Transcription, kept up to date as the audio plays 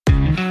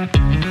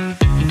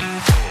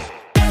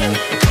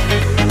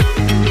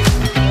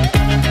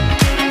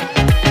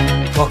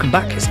Welcome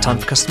back. It's time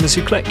for Customers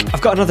Who Click. I've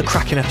got another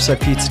cracking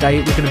episode for you today.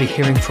 We're going to be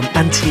hearing from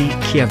Anthony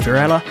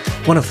Chiavarella,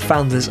 one of the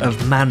founders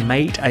of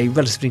Man-Made, a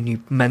relatively new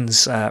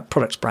men's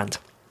products brand.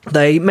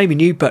 They may be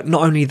new, but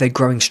not only are they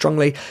growing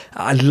strongly,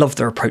 I love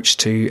their approach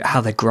to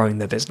how they're growing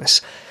their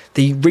business.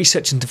 The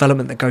research and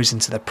development that goes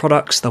into their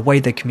products, the way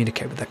they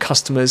communicate with their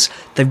customers,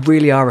 they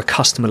really are a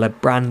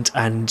customer-led brand,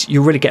 and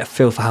you'll really get a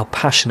feel for how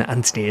passionate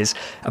Anthony is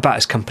about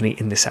his company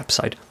in this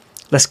episode.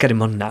 Let's get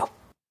him on now.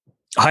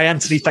 Hi,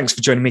 Anthony. Thanks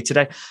for joining me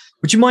today.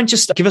 Would you mind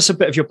just give us a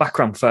bit of your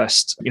background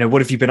first?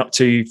 What have you been up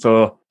to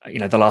for,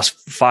 the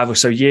last 5 or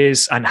so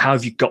years, and how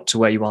have you got to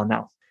where you are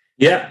now?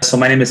 Yeah. So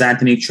my name is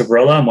Anthony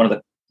Chiavarella.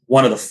 I'm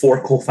one of the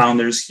 4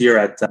 co-founders here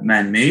at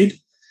Man-Made.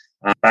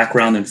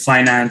 Background in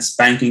finance,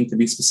 banking to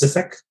be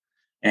specific,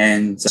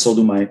 and so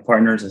do my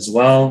partners as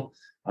well.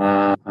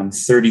 I'm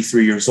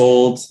 33 years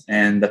old,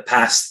 and the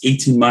past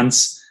 18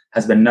 months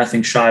has been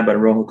nothing shy but a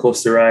roller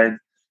coaster ride,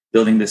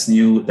 building this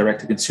new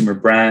direct-to-consumer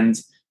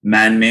brand,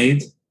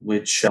 Man-Made,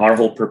 which our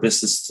whole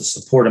purpose is to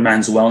support a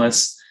man's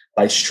wellness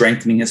by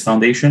strengthening his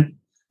foundation.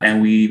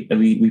 And we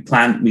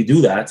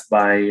do that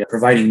by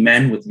providing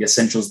men with the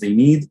essentials they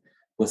need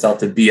without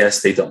the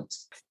BS they don't.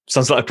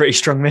 Sounds like a pretty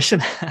strong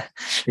mission.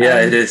 Yeah,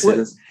 it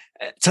is.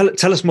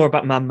 Tell us more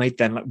about Man-Made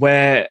then. Like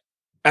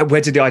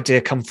where did the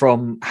idea come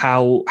from?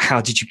 How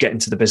did you get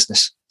into the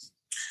business?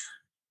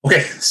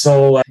 Okay,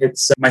 so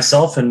it's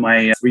myself and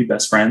my 3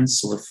 best friends.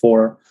 So we're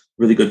 4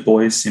 really good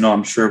boys.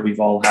 I'm sure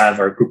we've all have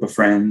our group of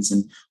friends,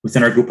 and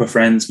within our group of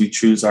friends, we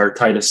choose our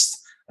tightest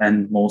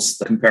and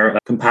most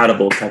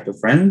compatible type of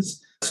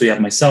friends. So you have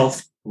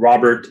myself,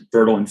 Robert,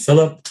 Berto, and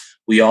Philip.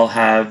 We all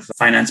have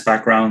finance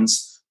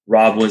backgrounds.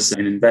 Rob was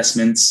in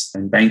investments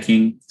and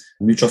banking,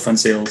 mutual fund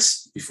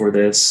sales before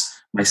this.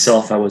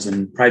 Myself, I was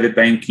in private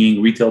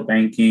banking, retail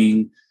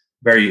banking,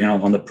 very,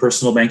 on the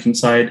personal banking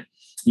side.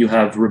 You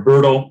have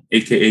Roberto,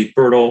 aka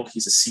Berto.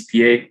 He's a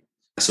CPA.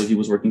 So he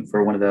was working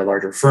for one of the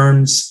larger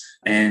firms.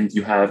 And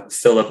you have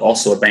Philip,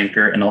 also a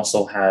banker, and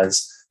also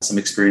has some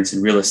experience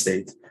in real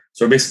estate.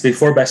 So we're basically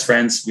 4 best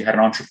friends. We had an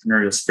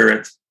entrepreneurial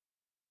spirit.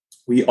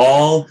 We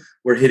all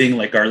were hitting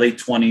like our late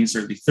 20s,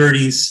 early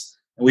 30s.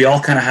 And we all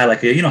kind of had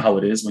like how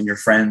it is when you're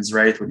friends,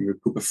 right? When you're a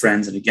group of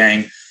friends in a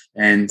gang,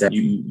 and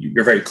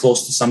you're very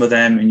close to some of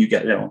them, and you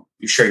get,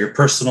 you share your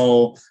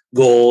personal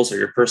goals or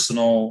your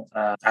personal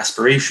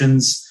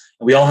aspirations.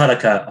 And we all had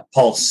like a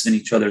pulse in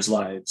each other's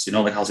lives,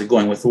 like how's it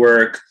going with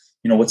work?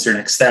 What's your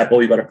next step? Oh,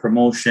 you got a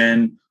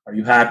promotion. Are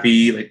you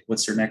happy? Like,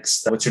 what's your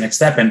next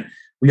step? And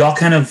we all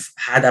kind of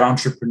had that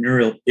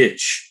entrepreneurial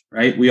itch,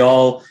 right? We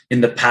all,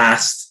 in the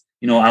past,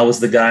 I was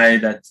the guy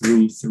that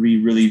threw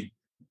 3 really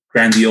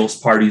grandiose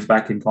parties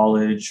back in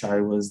college.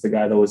 I was the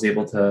guy that was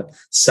able to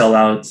sell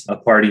out a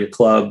party, a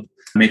club,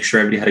 make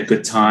sure everybody had a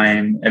good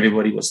time.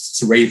 Everybody was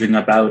raving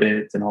about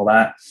it and all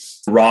that.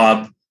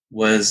 Rob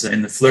was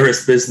in the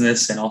florist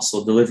business and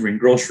also delivering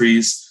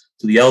groceries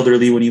to the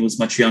elderly when he was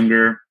much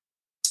younger.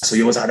 So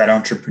he always had that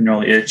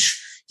entrepreneurial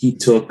itch. He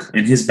took,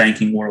 in his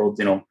banking world,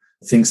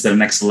 things to the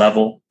next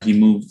level. He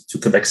moved to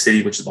Quebec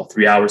City, which is about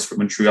 3 hours from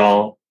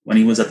Montreal, when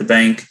he was at the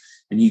bank,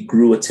 and he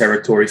grew a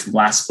territory from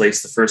last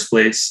place to first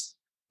place.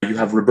 You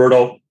have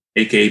Roberto,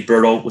 aka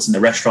Berto, was in the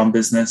restaurant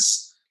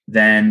business.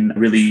 Then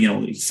really,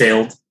 he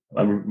failed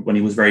when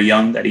he was very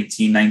young, at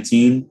 18,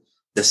 19,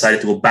 decided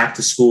to go back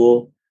to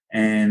school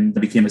and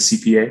became a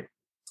CPA.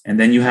 And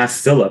then you have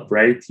Philip,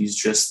 right? He's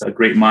just a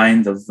great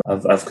mind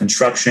of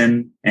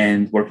construction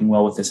and working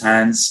well with his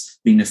hands,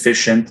 being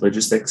efficient,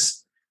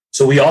 logistics.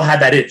 So we all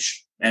had that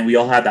itch, and we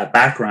all had that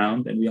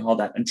background, and we all had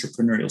that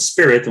entrepreneurial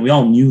spirit, and we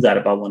all knew that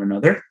about one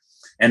another.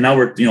 And now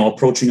we're,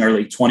 approaching our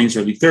late 20s,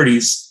 early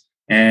 30s.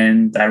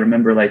 And I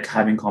remember like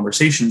having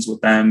conversations with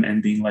them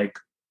and being like,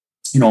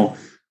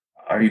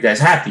 are you guys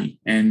happy?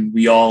 And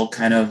we all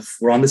kind of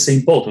were on the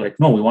same boat. We're like,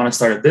 no, we want to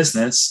start a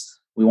business.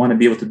 We want to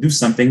be able to do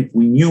something.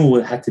 We knew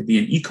it had to be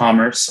in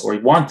e-commerce, or we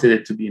wanted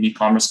it to be in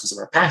e-commerce because of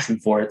our passion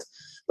for it,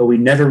 but we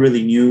never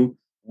really knew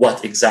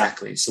what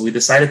exactly. So we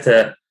decided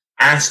to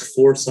ask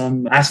for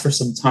some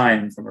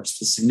time from our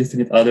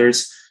significant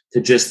others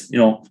to just,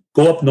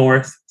 go up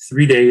north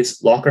 3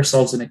 days, lock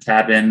ourselves in a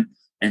cabin,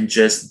 and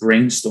just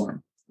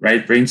brainstorm,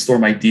 right?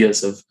 Brainstorm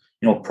ideas of,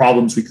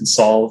 problems we can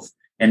solve,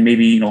 and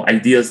maybe,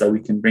 ideas that we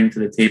can bring to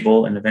the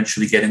table, and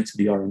eventually get into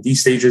the R&D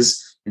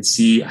stages and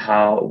see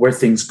where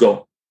things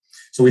go.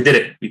 So we did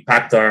it. We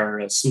packed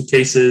our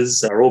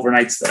suitcases, our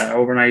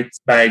overnight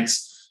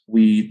bags.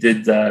 We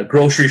did the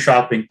grocery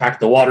shopping, packed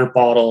the water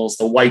bottles,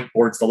 the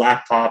whiteboards, the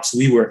laptops.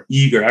 We were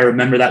eager. I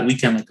remember that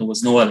weekend like it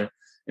was no other.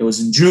 It was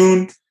in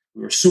June.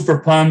 We were super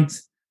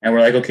pumped. And we're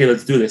like, okay,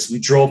 let's do this. We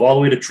drove all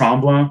the way to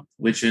Tremblant,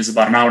 which is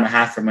about an hour and a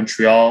half from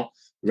Montreal.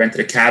 We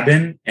rented a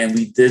cabin, and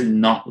we did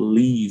not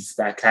leave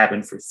that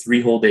cabin for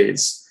 3 whole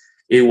days.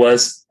 It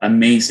was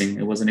amazing.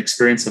 It was an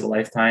experience of a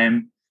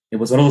lifetime. It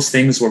was one of those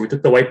things where we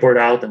took the whiteboard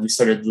out and we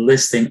started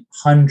listing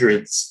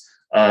hundreds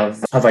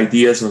of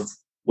ideas, of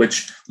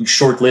which we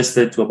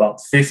shortlisted to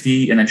about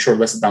 50, and then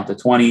shortlisted down to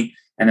 20,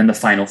 and then the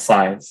final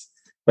 5.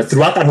 But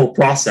throughout that whole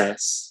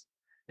process,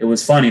 it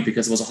was funny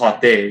because it was a hot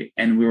day,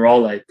 and we were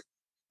all like,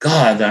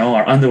 God, I know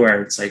our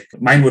underwear, it's like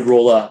mine would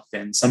roll up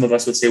and some of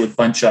us would say would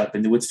bunch up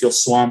and they would feel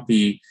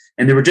swampy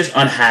and they were just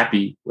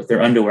unhappy with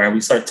their underwear. And we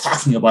started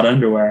talking about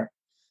underwear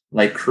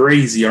like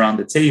crazy around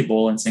the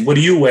table and saying, what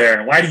do you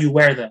wear? Why do you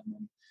wear them?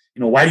 And,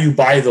 why do you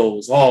buy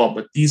those? Oh,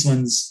 but these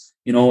ones,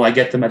 I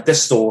get them at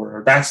this store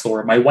or that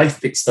store. My wife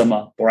picks them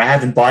up, or I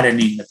haven't bought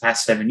any in the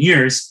past 7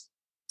 years.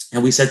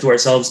 And we said to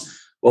ourselves,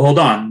 well, hold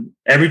on.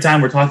 Every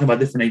time we're talking about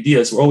different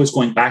ideas, we're always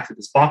going back to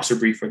this boxer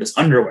brief or this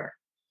underwear.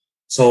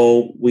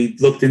 So we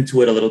looked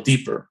into it a little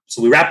deeper.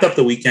 So we wrapped up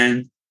the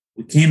weekend.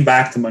 We came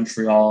back to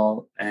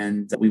Montreal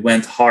and we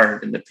went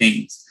hard in the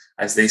paint,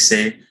 as they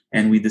say.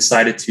 And we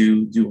decided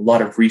to do a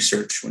lot of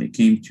research when it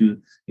came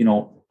to,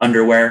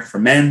 underwear for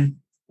men.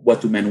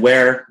 What do men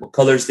wear? What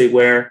colors they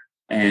wear?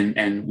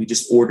 And we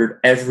just ordered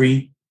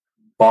every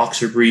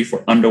boxer brief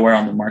or underwear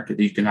on the market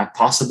that you can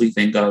possibly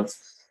think of.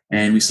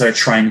 And we started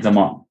trying them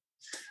on.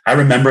 I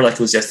remember like it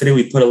was yesterday,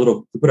 we put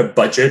a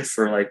budget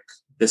for like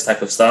this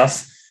type of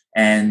stuff.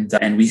 And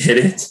we hit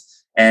it.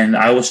 And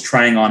I was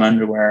trying on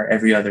underwear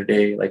every other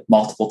day, like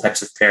multiple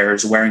types of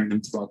pairs, wearing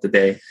them throughout the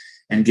day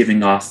and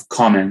giving off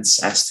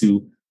comments as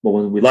to what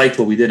we liked,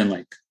 what we didn't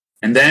like.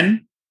 And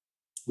then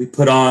we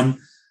put on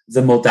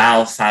the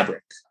Modal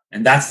fabric.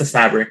 And that's the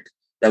fabric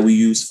that we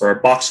use for our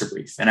boxer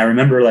brief. And I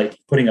remember like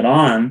putting it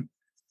on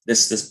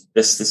this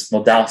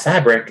Modal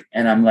fabric.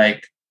 And I'm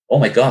like, oh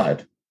my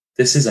God,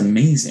 this is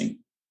amazing.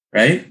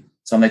 Right?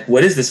 So I'm like,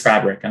 what is this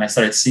fabric? And I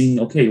started seeing,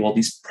 okay, well,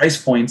 these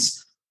price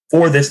points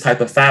for this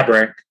type of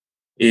fabric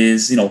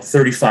is,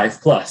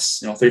 $35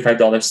 plus, $35,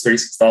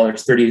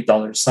 $36,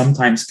 $38,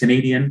 sometimes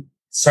Canadian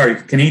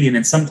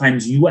and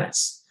sometimes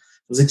US.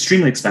 It was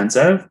extremely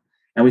expensive.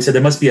 And we said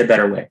there must be a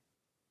better way.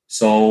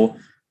 So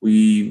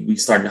we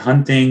started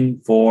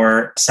hunting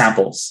for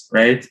samples,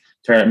 right?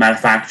 To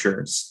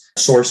manufacturers,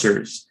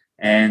 sourcers,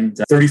 and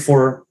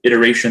 34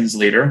 iterations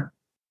later,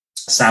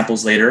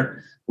 samples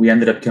later, we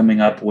ended up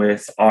coming up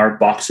with our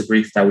boxer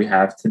brief that we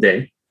have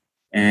today.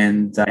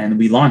 And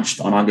we launched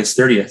on August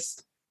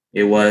 30th.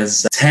 It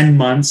was 10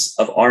 months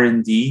of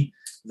R&D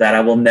that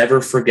I will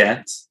never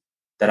forget,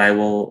 that I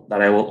will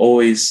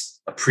always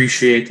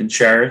appreciate and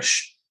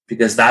cherish,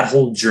 because that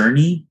whole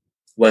journey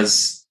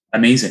was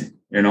amazing.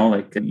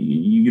 Like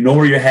you know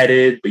where you're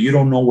headed, but you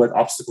don't know what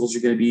obstacles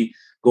you're going to be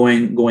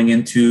going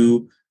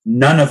into.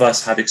 None of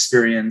us have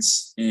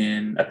experience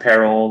in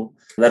apparel,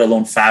 let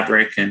alone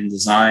fabric and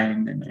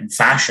design and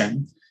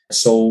fashion.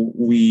 So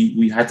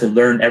we had to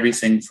learn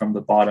everything from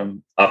the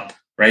bottom up,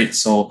 right?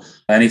 So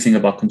anything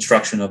about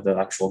construction of the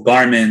actual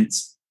garment,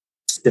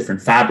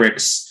 different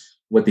fabrics,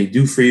 what they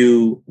do for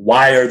you,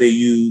 why are they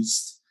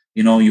used?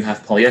 You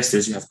have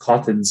polyesters, you have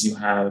cottons, you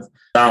have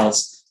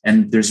gauze,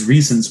 and there's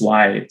reasons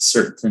why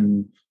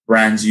certain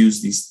brands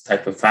use these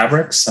type of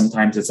fabrics.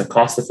 Sometimes it's a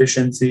cost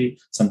efficiency,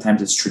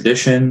 sometimes it's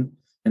tradition,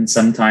 and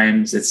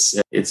sometimes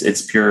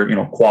it's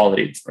pure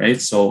quality, right?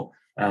 So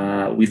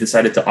we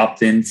decided to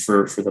opt in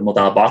for the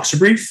Modal boxer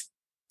brief,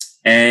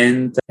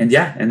 and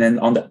then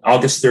on the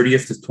August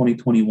 30th of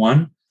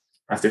 2021,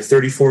 after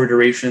 34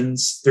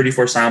 iterations,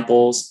 34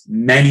 samples,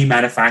 many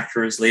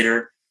manufacturers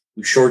later,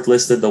 we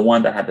shortlisted the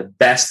one that had the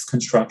best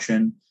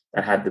construction,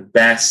 that had the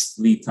best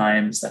lead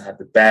times, that had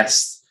the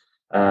best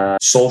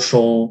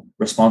social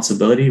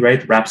responsibility,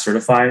 right? WRAP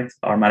certified.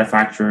 Our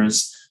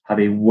manufacturers have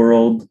a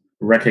world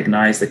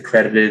recognized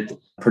accredited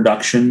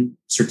production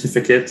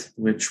certificate,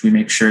 which we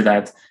make sure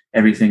that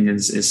everything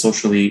is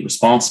socially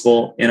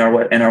responsible in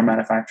our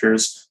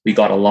manufacturers. We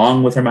got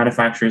along with our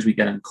manufacturers. We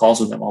get on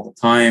calls with them all the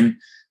time.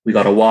 We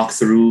got a walk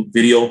through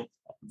video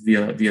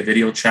via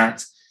video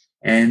chat.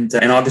 And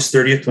in August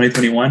 30th,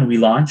 2021, we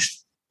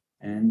launched,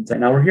 and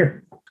now we're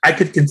here. I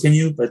could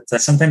continue, but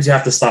sometimes you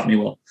have to stop me,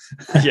 Will.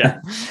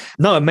 Yeah.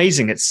 No,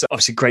 amazing. It's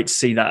obviously great to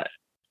see that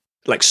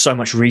like so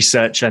much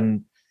research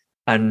and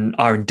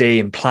R&D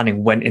and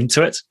planning went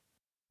into it.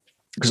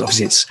 Because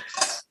obviously it's,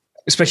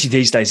 especially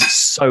these days, it's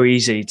so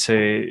easy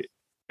to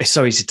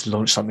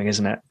launch something,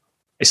 isn't it?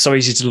 It's so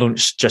easy to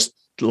launch just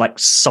like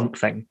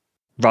something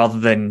rather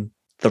than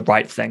the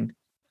right thing.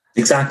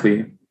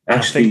 Exactly.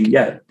 Actually,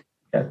 yeah.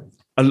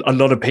 A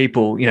lot of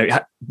people, would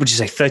you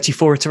say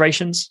 34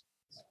 iterations?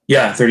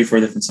 Yeah,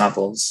 34 different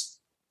samples.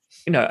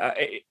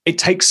 It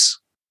takes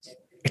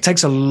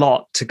a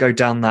lot to go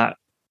down that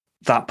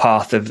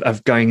path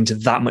of going into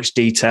that much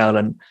detail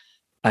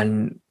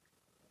and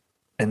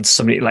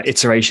so many like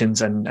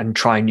iterations and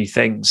trying new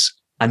things,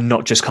 and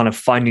not just kind of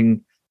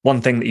finding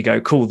one thing that you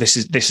go, cool, this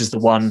is the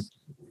one,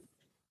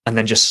 and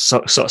then just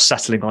sort of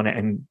settling on it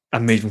and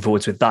moving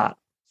forwards with that.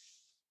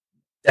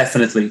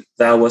 Definitely.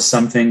 That was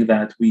something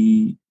that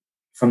we,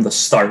 from the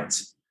start,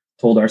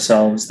 told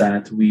ourselves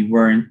that we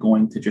weren't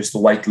going to just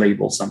white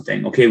label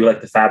something. Okay, we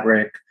like the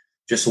fabric,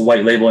 just a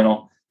white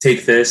label,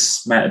 take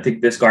this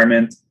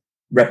garment,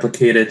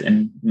 replicate it,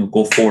 and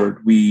go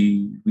forward.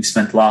 We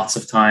spent lots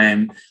of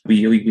time.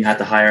 We had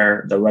to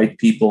hire the right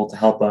people to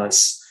help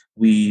us.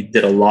 We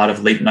did a lot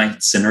of late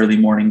nights and early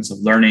mornings of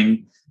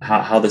learning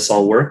how this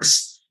all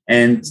works.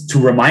 And to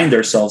remind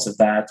ourselves of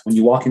that, when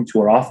you walk into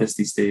our office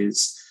these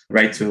days,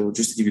 right? So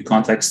just to give you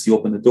context, you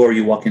open the door,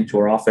 you walk into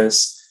our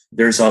office.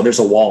 There's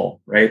a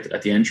wall right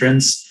at the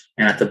entrance,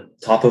 and at the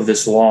top of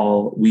this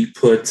wall, we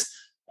put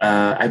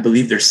I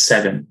believe there's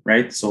 7,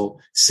 right? So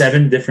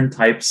 7 different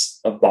types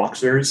of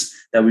boxers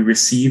that we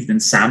received in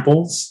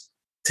samples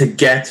to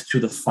get to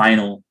the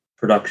final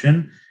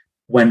production.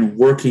 When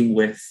working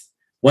with,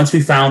 once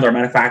we found our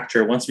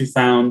manufacturer, once we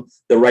found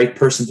the right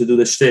person to do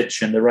the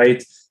stitch and the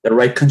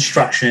right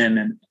construction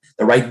and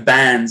the right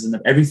bands,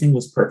 and everything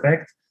was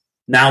perfect.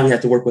 Now we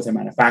have to work with a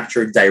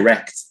manufacturer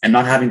direct, and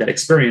not having that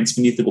experience,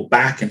 we need to go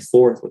back and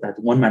forth with that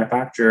one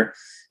manufacturer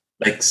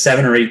like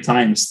 7 or 8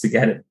 times to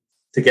get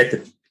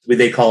the what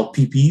they call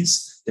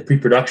PPs, the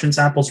pre-production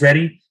samples,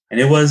 ready. And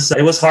it was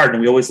hard,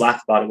 and we always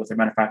laugh about it with our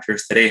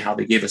manufacturers today, how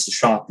they gave us a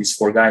shot, these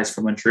 4 guys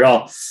from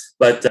Montreal,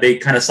 but they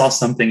kind of saw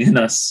something in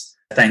us,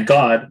 thank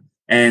God,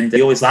 and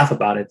they always laugh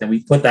about it. And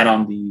we put that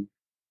on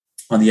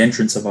the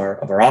entrance of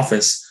our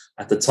office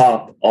at the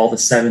top, all the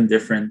 7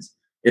 different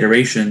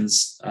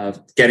iterations of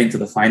getting to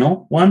the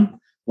final one.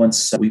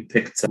 Once we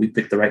picked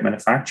the right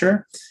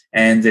manufacturer,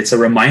 and it's a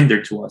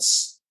reminder to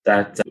us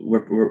that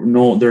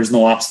there's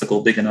no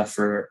obstacle big enough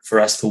for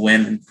us to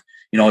win. And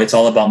it's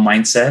all about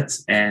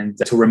mindset, and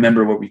to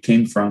remember where we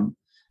came from,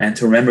 and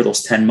to remember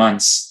those 10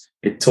 months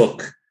it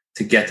took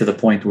to get to the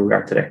point where we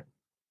are today.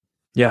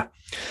 Yeah.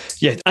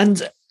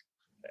 And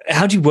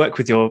how do you work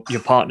with your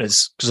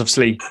partners? Because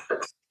obviously,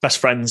 best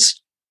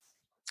friends.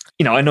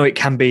 I know it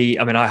can be.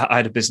 I mean, I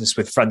had a business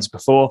with friends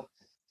before,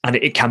 and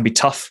it can be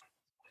tough.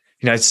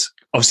 It's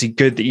obviously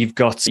good that you've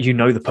got,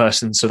 the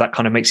person, so that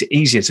kind of makes it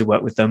easier to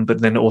work with them.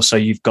 But then also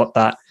you've got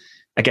that,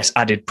 I guess,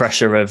 added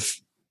pressure of,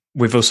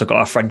 we've also got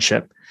our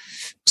friendship.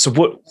 So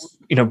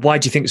why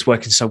do you think it's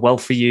working so well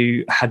for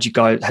you? How'd you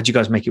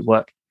guys make it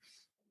work?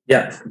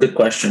 Yeah, good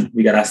question.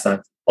 We got asked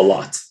that a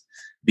lot.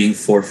 Being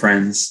 4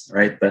 friends,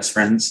 right? Best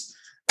friends.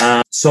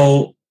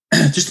 So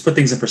just to put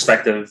things in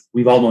perspective,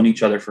 we've all known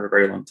each other for a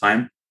very long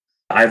time.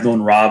 I've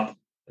known Rob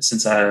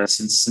since I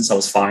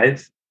was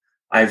 5.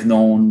 I've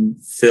known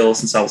Phil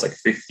since I was like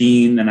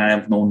 15, and I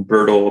have known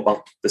Berto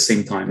about the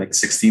same time, like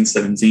 16,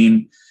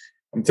 17.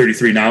 I'm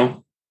 33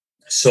 now.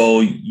 So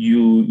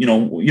you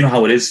know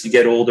how it is. You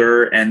get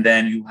older, and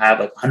then you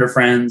have like 100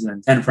 friends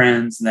and 10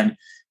 friends, and then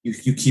you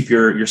keep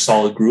your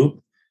solid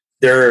group.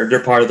 They're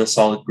part of the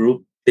solid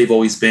group. They've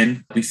always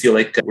been. We feel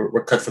like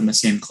we're cut from the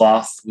same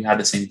cloth. We have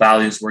the same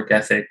values, work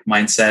ethic,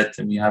 mindset,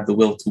 and we have the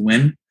will to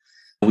win.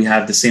 We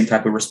have the same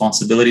type of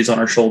responsibilities on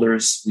our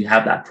shoulders. We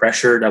have that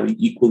pressure that we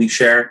equally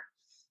share.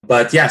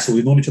 But yeah, so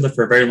we've known each other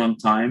for a very long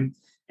time.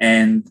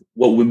 And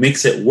what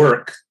makes it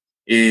work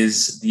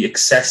is the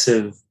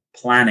excessive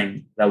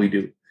planning that we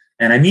do.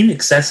 And I mean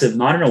excessive,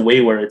 not in a way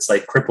where it's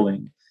like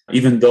crippling,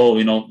 even though,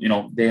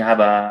 they have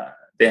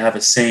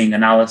a saying,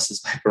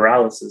 analysis by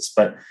paralysis,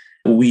 but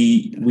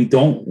we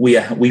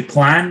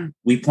plan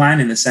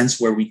in the sense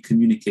where we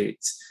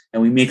communicate,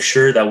 and we make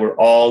sure that we're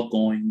all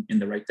going in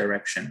the right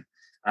direction.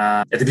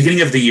 At the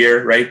beginning of the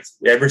year, right?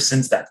 Ever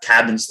since that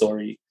cabin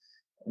story,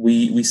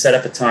 we set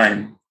up a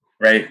time,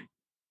 right?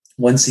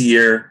 Once a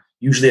year,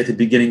 usually at the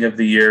beginning of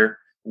the year,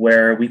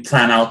 where we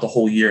plan out the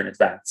whole year in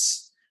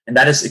advance. And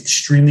that is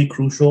extremely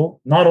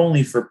crucial, not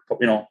only for,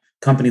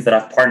 companies that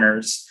have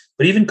partners,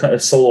 but even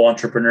solo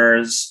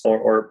entrepreneurs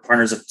or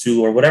partners of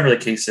 2 or whatever the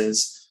case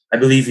is. I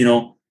believe,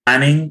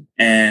 planning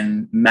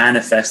and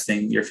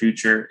manifesting your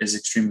future is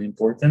extremely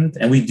important.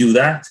 And we do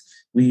that.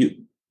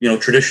 We,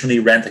 traditionally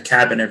rent a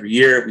cabin every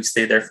year. We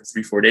stay there for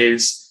 3-4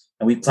 days,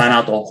 and we plan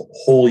out the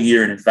whole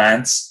year in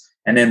advance.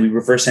 And then we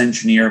reverse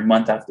engineer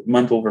month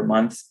over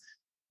month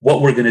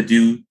what we're going to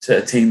do to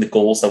attain the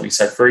goals that we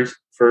set for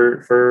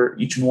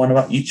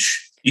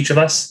each of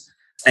us.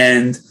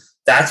 And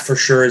that for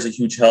sure is a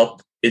huge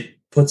help. It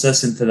puts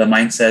us into the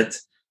mindset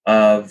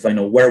of,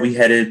 where are we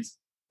headed,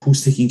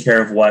 who's taking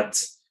care of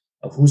what,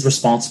 who's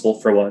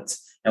responsible for what.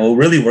 And what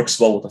really works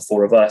well with the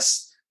 4 of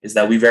us is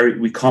that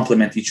we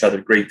complement each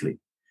other greatly,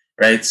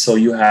 right? So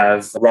you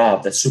have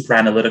Rob that's super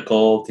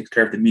analytical, takes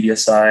care of the media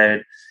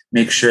side,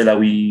 makes sure that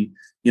we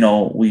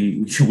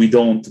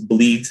don't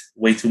bleed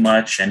way too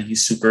much, and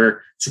he's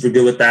super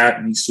good with that,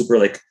 and he's super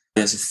he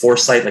has a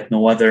foresight like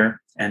no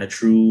other, and a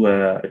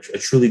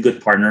truly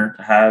good partner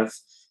to have.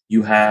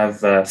 You have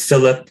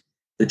Philip,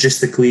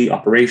 logistically,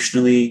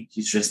 operationally,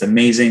 he's just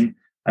amazing.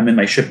 I'm in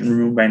my shipping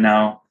room right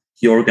now.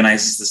 He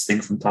organizes this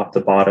thing from top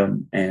to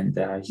bottom, and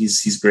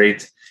he's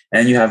great.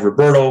 And you have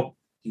Roberto.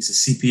 He's a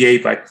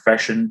CPA by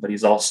profession, but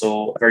he's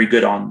also very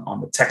good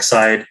on the tech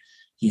side.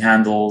 He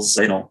handles,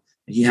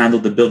 he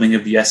handled the building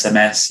of the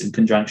SMS in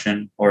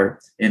conjunction or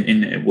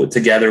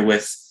together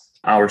with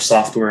our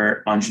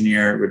software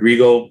engineer,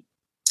 Rodrigo.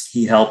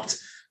 He helped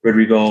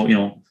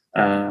Rodrigo,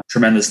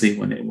 tremendously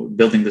when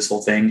building this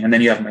whole thing. And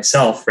then you have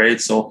myself, right?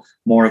 So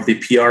more of the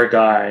PR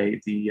guy,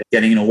 the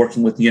getting,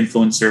 working with the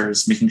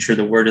influencers, making sure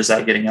the word is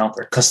out, getting out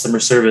there, customer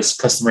service,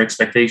 customer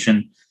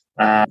expectation,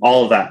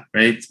 all of that,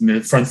 right?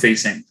 Front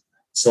facing.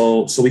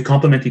 So we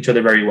complement each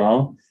other very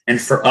well.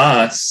 And for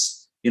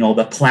us,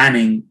 the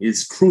planning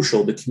is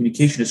crucial. The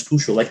communication is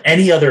crucial. Like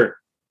any other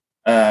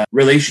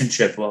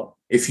relationship well.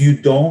 If you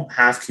don't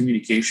have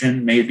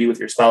communication, maybe with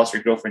your spouse,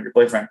 your girlfriend, your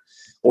boyfriend,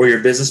 or your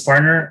business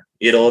partner,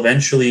 it'll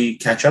eventually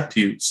catch up to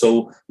you.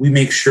 So we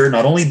make sure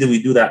not only do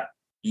we do that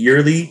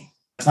yearly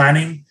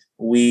planning,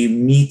 we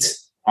meet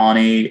on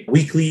a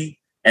weekly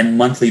and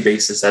monthly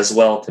basis as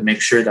well to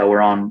make sure that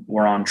we're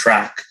on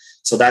track.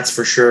 So that's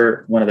for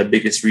sure one of the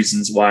biggest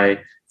reasons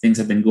why things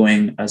have been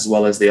going as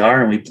well as they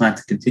are, and we plan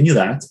to continue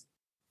that.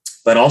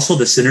 But also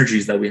the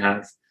synergies that we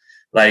have.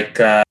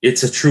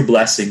 It's a true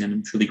blessing, and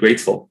I'm truly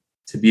grateful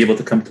to be able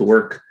to come to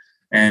work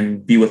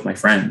and be with my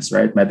friends,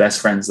 right? My best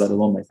friends, let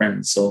alone my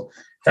friends. So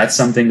that's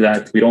something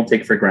that we don't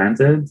take for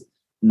granted.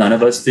 None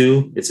of us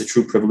do. It's a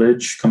true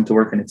privilege. Come to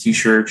work in a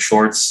t-shirt,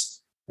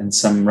 shorts, and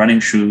some running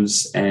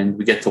shoes, and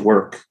we get to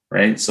work,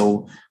 right?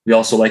 So we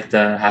also like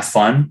to have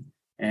fun.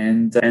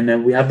 And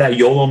then we have that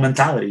YOLO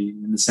mentality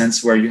in the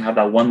sense where you have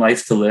that one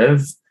life to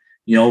live,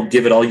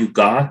 give it all you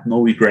got,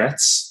 no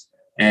regrets.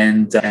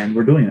 And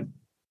we're doing it.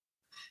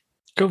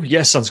 Cool.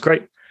 Yeah, sounds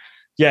great.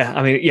 Yeah,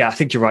 I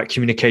think you're right.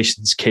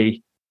 Communication's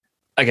key.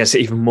 I guess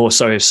even more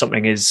so if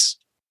something is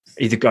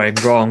either going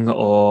wrong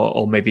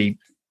or maybe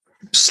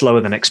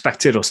slower than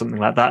expected or something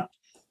like that.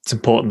 It's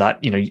important that,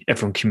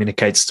 everyone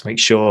communicates to make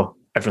sure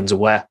everyone's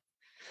aware.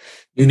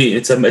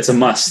 It's a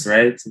must,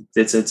 right?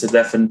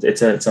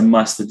 It's a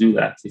must to do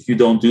that. If you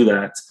don't do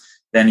that,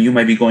 then you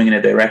might be going in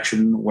a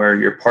direction where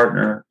your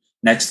partner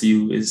next to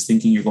you is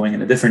thinking you're going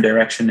in a different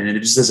direction, and it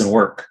just doesn't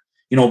work.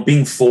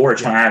 Being four,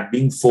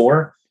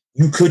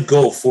 you could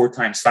go 4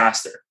 times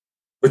faster,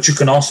 but you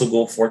can also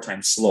go 4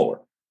 times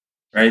slower,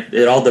 right?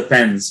 It all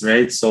depends,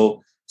 right?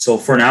 So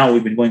for now,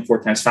 we've been going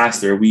 4 times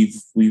faster. We've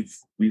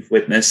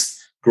witnessed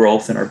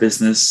growth in our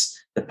business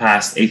the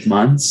past 8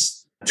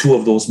 months. 2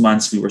 of those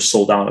months we were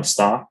sold out of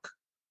stock.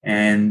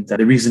 And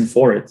the reason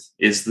for it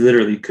is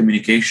literally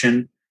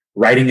communication,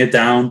 writing it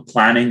down,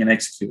 planning, and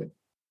executing.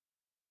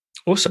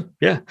 Awesome.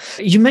 Yeah.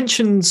 You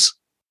mentioned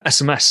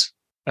SMS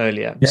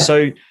earlier. Yeah.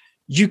 So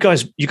you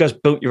guys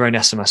built your own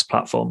SMS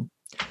platform.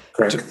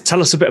 Correct. So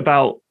tell us a bit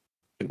about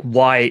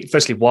why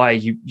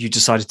you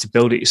decided to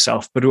build it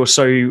yourself, but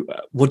also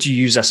what do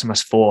you use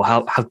SMS for?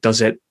 How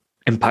does it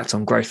impact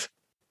on growth?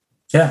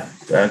 Yeah,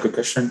 good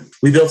question.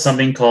 We built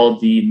something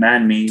called the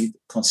Man-Made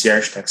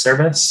Concierge Tech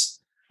Service.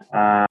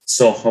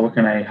 So how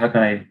can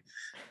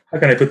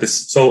I put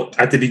this? So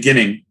at the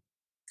beginning,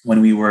 when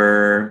we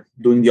were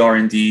doing the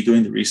R&D,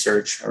 doing the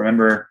research, I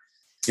remember,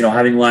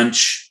 having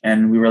lunch,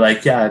 and we were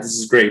like, yeah, this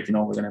is great.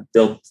 We're going to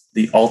build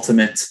the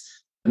ultimate,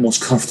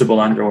 most comfortable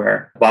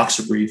underwear,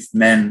 boxer brief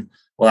men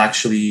will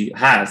actually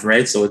have,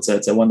 right? So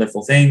it's a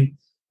wonderful thing.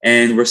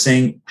 And we're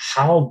saying,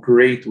 how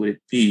great would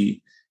it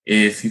be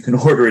if you can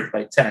order it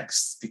by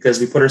text? Because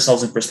we put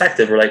ourselves in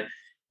perspective. We're like,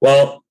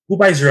 well, who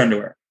buys your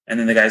underwear? And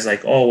then the guy's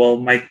like, oh, well,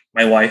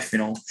 my wife,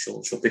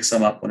 she'll pick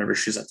some up whenever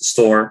she's at the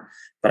store,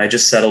 but I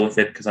just settle with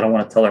it because I don't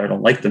want to tell her I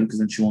don't like them, because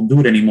then she won't do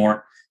it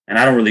anymore. And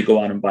I don't really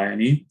go out and buy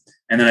any.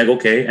 And then I go,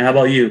 okay, and how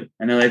about you?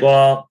 And they're like,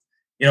 well,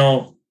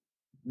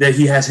 that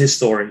he has his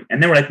story.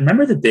 And then we're like,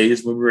 remember the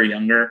days when we were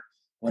younger,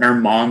 when our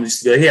mom used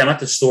to be like, hey, I'm at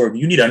the store. Do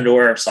you need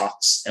underwear or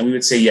socks? And we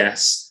would say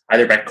yes,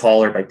 either by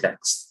call or by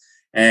text.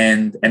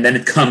 And then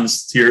it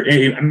comes to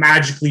it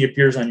magically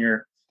appears on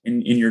your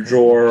in your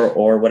drawer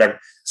or whatever.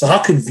 So how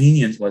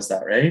convenient was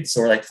that, right?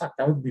 So we're like, fuck,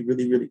 that would be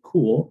really, really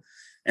cool.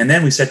 And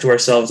then we said to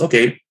ourselves,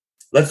 okay,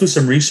 let's do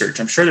some research.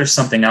 I'm sure there's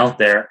something out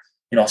there,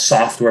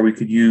 software we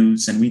could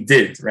use. And we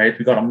did, right?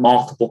 We got on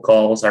multiple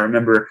calls. I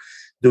remember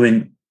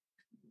doing,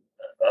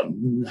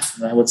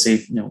 I would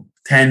say,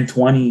 10,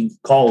 20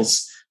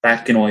 calls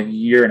back, a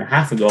year and a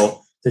half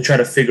ago to try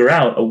to figure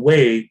out a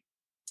way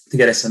to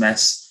get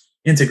SMS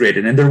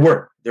integrated. And there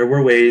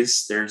were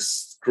ways.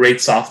 There's great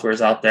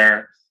softwares out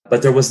there,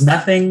 but there was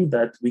nothing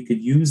that we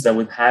could use that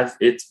would have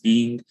it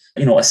being,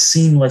 a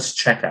seamless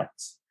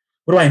checkout.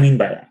 What do I mean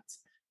by that?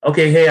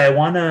 Okay, hey,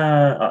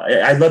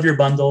 I love your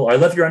bundle. I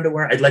love your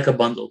underwear. I'd like a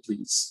bundle,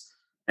 please.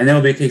 And then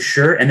we'll be, okay,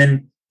 sure. And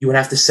then you would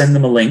have to send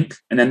them a link,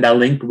 and then that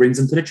link brings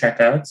them to the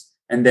checkout,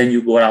 and then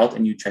you go out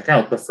and you check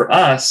out. But for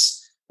us,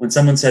 when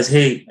someone says,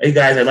 hey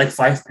guys, I'd like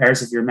 5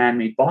 pairs of your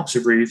Man-Made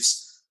boxer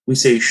briefs, we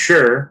say,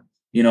 sure.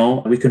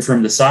 We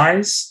confirm the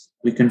size,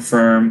 we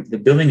confirm the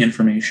billing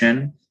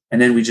information,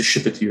 and then we just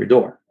ship it to your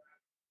door,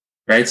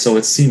 right? So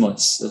it's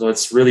seamless. So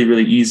it's really,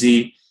 really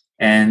easy,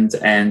 and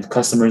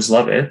customers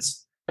love it.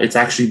 It's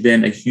actually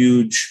been a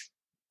huge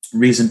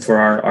reason for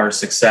our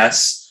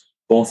success,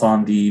 both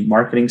on the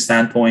marketing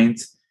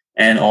standpoint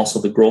and also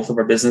the growth of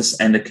our business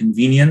and the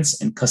convenience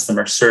and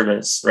customer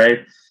service, right?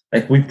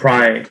 Like we're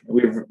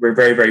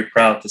very, very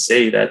proud to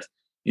say that,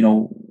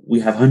 we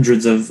have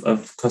hundreds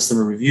of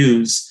customer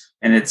reviews.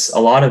 And a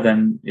lot of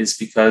them is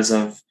because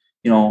of,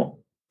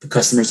 the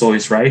customer's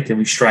always right. And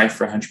we strive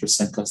for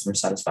 100% customer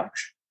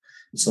satisfaction.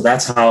 So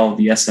that's how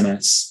the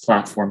SMS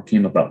platform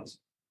came about.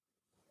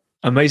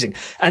 Amazing.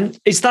 And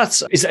is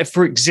that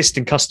for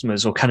existing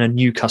customers, or can a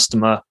new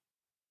customer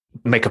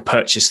make a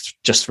purchase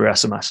just through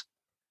SMS?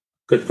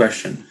 Good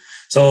question.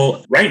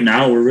 So right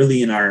now we're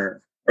really in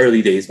our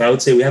early days, but I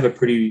would say we have a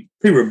pretty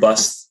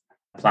robust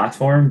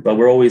platform, but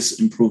we're always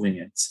improving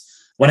it.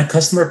 when a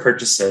customer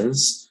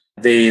purchases,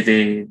 they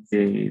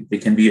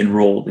can be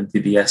enrolled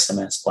into the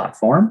SMS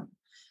platform.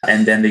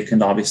 And then they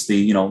can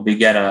obviously, they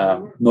get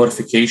a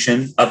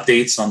notification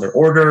updates on their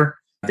order.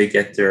 They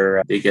get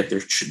their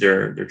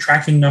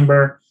tracking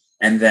number.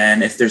 And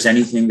then if there's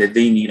anything that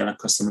they need on a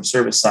customer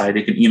service side,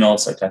 they can email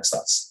us or text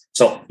us.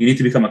 So you need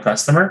to become a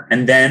customer,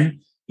 and then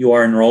you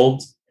are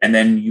enrolled, and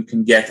then you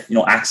can get,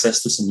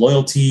 access to some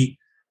loyalty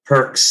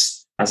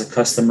perks as a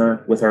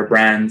customer with our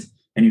brand,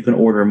 and you can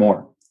order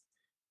more.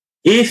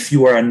 If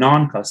you are a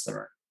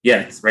non-customer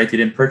yet, right, you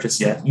didn't purchase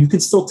yet, you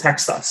can still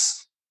text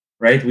us,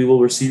 right? We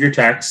will receive your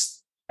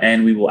text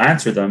and we will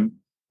answer them,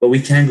 but we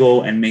can't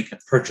go and make a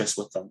purchase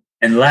with them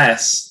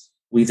unless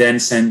we then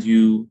send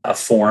you a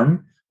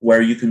form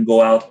where you can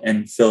go out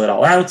and fill it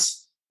all out.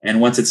 And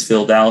once it's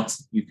filled out,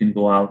 you can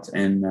go out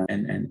and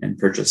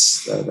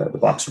purchase the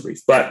Boxer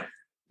Brief. But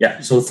yeah,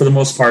 so for the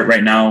most part,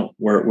 right now,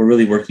 we're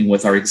really working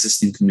with our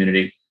existing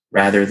community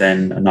rather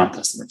than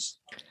non-customers.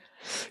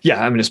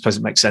 Yeah, I mean, I suppose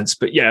it makes sense.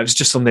 But yeah, it was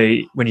just when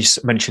you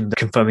mentioned the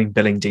confirming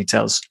billing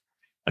details,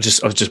 I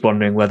was just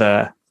wondering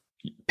whether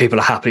people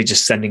are happily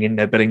just sending in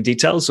their billing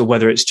details, or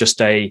whether it's just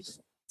can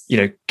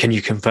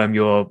you confirm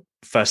your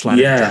first line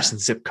of address and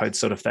zip code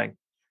sort of thing?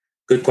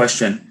 Good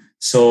question.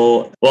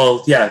 So,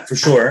 well, yeah, for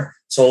sure.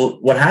 So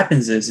what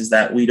happens is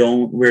that we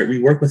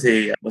work with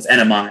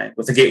NMI,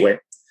 with a gateway,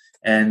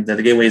 and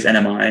the gateway is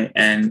NMI,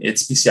 and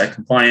it's PCI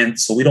compliant.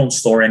 So we don't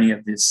store any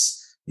of this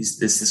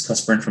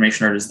customer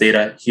information or this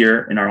data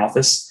here in our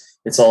office.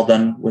 It's all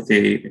done with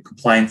a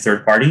compliant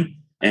third party,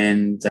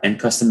 and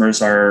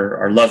customers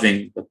are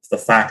loving the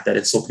fact that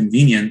it's so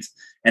convenient.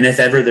 And if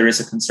ever there is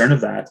a concern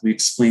of that, we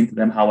explain to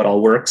them how it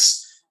all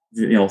works,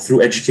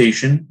 through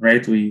education,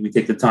 right? We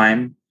take the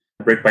time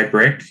brick by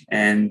brick,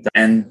 and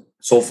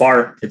so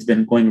far it's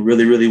been going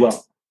really, really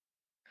well.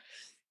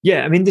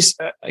 Yeah, I mean, this,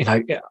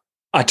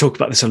 I talk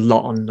about this a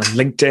lot on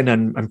LinkedIn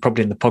and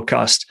probably in the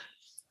podcast.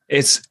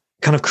 It's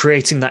kind of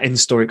creating that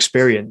in-store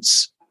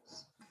experience,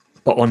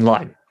 but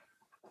online.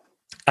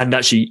 And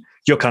actually,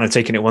 you're kind of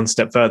taking it one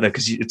step further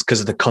because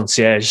of the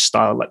concierge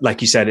style. Like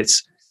you said,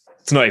 it's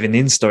not even the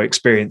in-store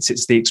experience.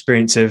 It's the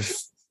experience of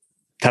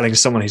telling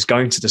someone who's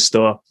going to the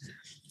store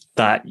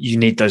that you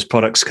need those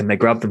products. Can they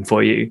grab them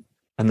for you?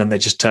 And then they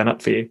just turn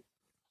up for you,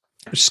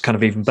 which is kind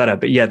of even better.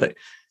 But yeah,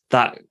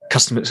 that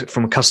customer,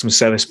 from a customer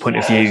service point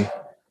of view,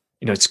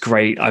 it's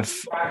great.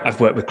 I've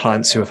worked with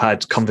clients who have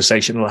had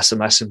conversational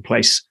SMS in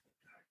place,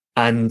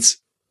 and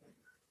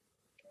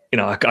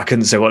I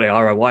couldn't say what the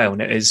ROI on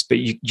it is, but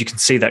you can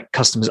see that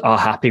customers are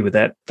happy with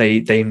it.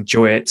 They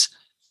enjoy it.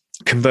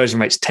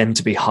 Conversion rates tend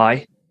to be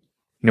high.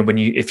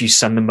 If you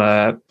send them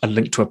a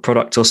link to a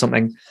product or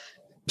something,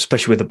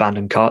 especially with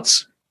abandoned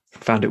carts, I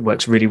found it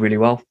works really, really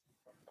well.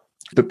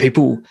 But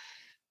people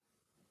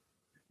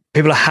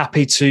are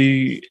happy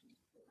to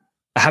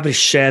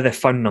share their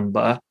phone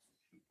number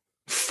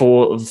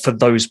for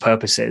those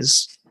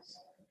purposes.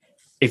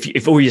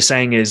 If all you're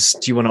saying is,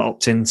 do you want to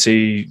opt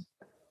into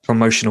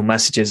promotional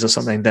messages or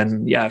something,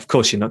 then yeah, of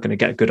course you're not going to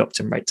get a good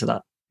opt-in rate to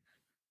that.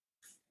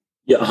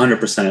 Yeah,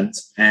 100%.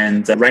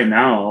 And right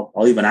now,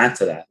 I'll even add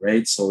to that,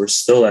 right? So we're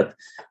still at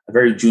a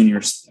very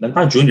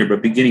not junior,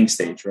 but beginning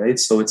stage, right?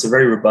 So it's a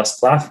very robust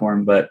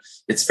platform, but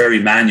it's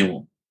very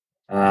manual.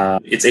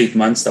 It's 8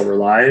 months that we're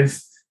live.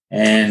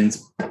 And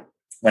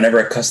whenever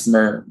a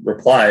customer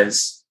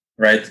replies,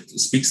 right,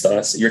 speaks to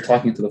us, you're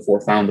talking to the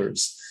 4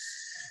 founders.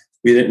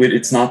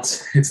 It's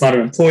not an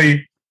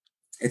employee.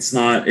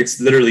 It's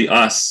literally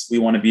us. We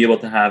want to be able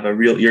to have a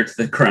real ear to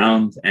the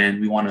ground,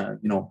 and we want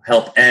to,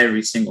 help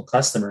every single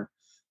customer.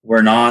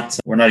 We're not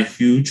a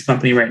huge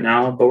company right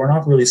now, but we're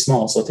not really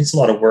small. So it takes a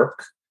lot of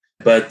work.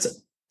 But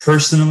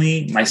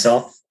personally,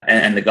 myself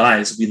and the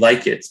guys, we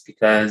like it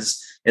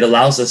because it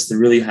allows us to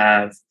really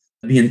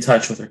be in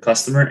touch with our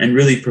customer and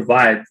really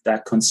provide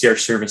that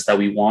concierge service that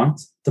we want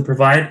to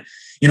provide.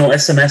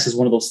 SMS is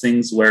one of those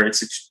things where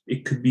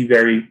it could be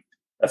very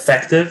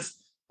effective,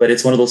 but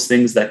it's one of those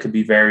things that could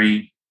be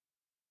very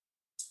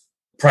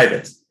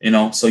private,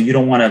 so you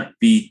don't want to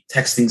be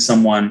texting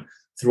someone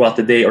throughout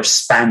the day or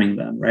spamming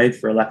them, right?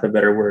 For lack of a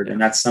better word.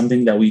 And that's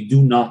something that we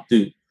do not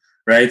do,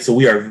 right? So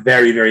we are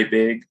very, very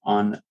big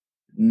on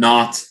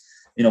not,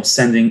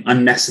 sending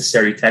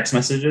unnecessary text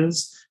messages,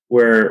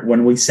 where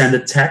when we send a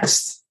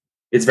text,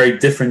 it's very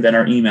different than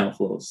our email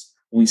flows.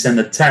 When we send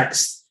a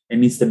text, it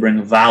needs to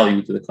bring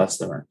value to the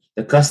customer.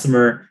 The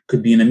customer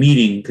could be in a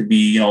meeting, could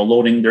be,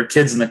 loading their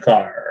kids in the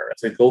car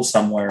to go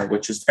somewhere,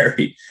 which is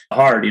very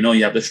hard.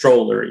 You have the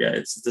stroller. Yeah,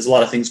 there's a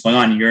lot of things going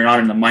on. You're not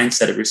in the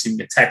mindset of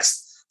receiving a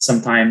text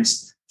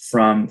sometimes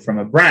from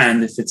a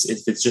brand if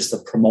it's just a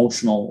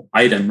promotional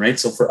item, right?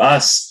 So for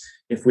us,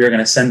 if we are going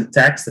to send a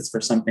text that's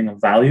for something of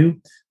value,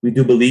 we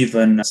do believe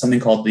in something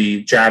called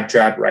the jab,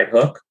 right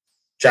hook.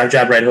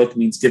 Jab, right hook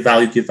means give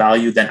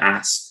value, then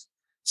ask.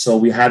 So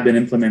we have been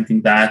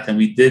implementing that, and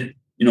we did,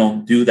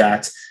 do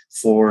that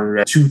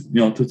for two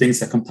things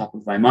that come top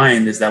of my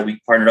mind is that we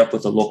partnered up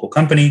with a local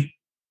company.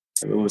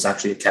 It was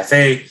actually a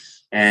cafe,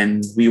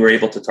 and we were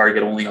able to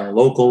target only our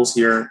locals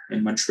here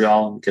in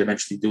Montreal, and we could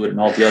eventually do it in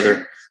all the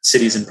other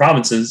cities and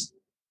provinces.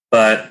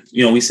 But,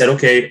 we said,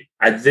 okay,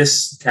 at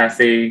this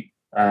cafe,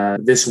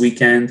 this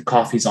weekend,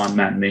 coffee's on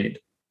Man-Made.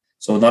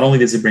 So not only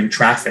does it bring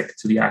traffic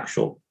to the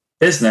actual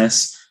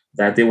business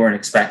that they weren't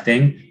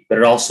expecting, but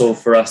it also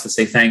for us to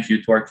say thank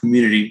you to our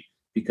community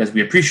because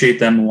we appreciate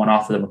them and want to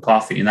offer them a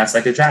coffee. And that's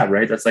like a jab,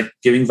 right? That's like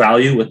giving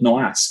value with no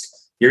ask.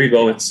 Here you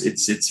go.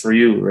 It's for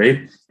you,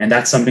 right? And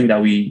that's something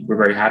that we're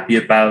very happy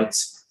about.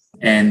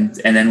 And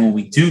then when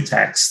we do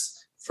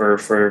text for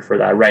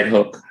that right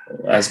hook,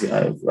 as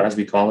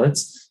we call it,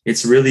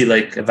 it's really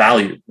like a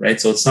value, right?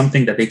 So it's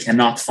something that they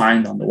cannot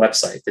find on the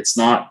website. It's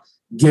not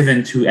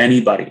given to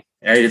anybody,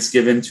 right? It's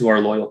given to our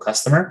loyal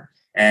customer,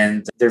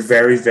 and they're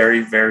very,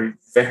 very, very,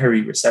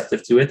 very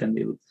receptive to it,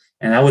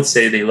 and I would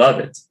say they love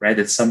it, right?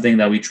 It's something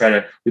that we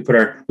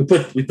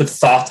put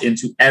thought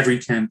into every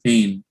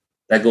campaign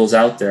that goes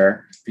out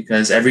there,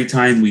 because every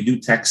time we do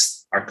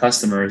text our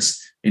customers,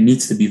 it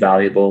needs to be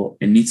valuable,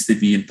 it needs to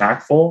be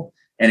impactful,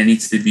 and it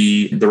needs to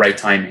be the right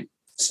timing.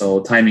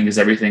 So timing is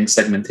everything,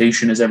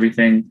 segmentation is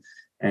everything,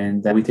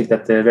 and we take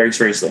that very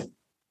seriously.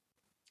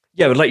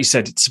 Yeah, but like you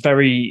said, it's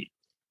very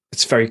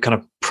kind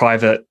of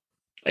private,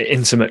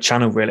 intimate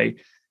channel, really.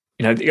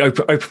 The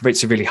open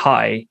rates are really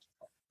high,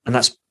 and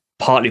that's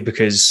partly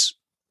because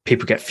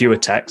people get fewer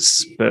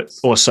texts, but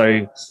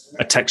also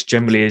a text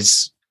generally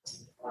is,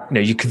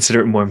 you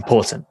consider it more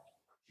important.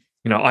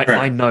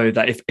 I know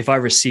that if I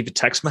receive a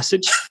text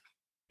message,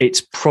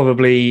 it's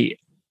probably,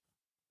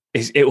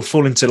 it will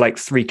fall into like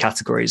three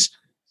categories.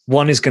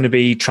 One is going to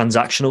be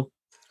transactional.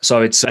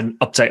 So it's an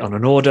update on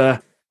an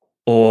order,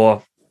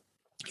 or,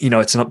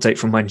 it's an update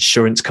from my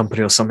insurance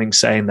company or something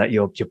saying that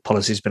your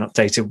policy has been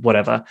updated,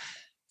 whatever.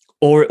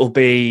 Or it'll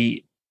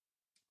be,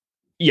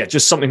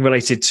 just something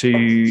related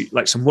to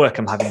like some work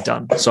I'm having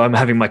done. So I'm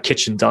having my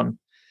kitchen done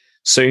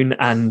soon.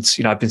 And,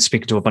 I've been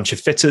speaking to a bunch of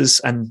fitters,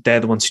 and they're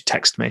the ones who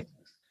text me.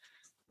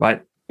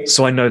 Right.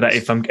 So I know that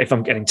if I'm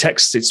getting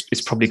texts,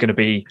 it's probably going to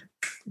be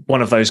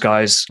one of those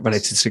guys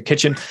related to the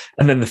kitchen.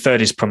 And then the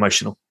third is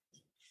promotional.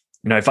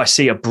 If I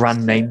see a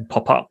brand name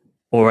pop up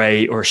or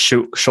a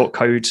short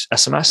code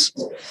SMS,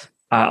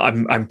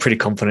 I'm pretty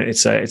confident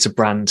it's a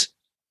brand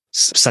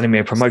sending me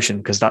a promotion,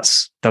 because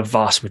that's the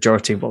vast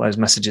majority of what those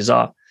messages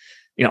are.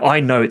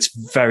 I know it's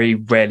very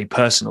rarely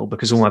personal,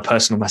 because all my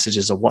personal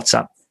messages are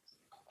WhatsApp.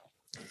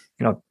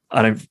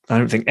 I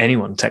don't think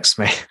anyone texts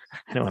me.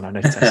 Anyone I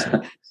know texts me.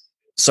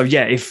 So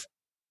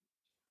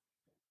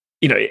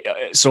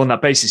so on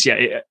that basis,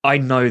 I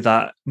know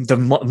that the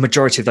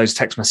majority of those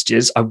text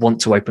messages I want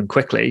to open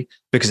quickly,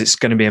 because it's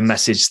going to be a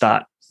message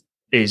that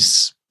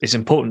is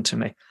important to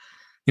me.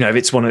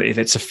 If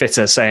it's a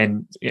fitter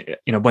saying,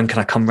 when can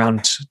I come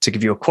round to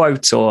give you a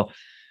quote, or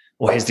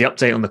here's the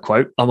update on the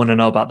quote, I want to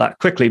know about that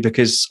quickly,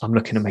 because I'm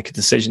looking to make a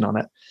decision on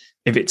it.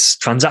 If it's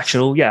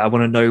transactional, I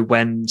want to know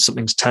when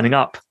something's turning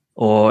up,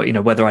 or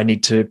whether I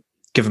need to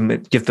give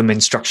them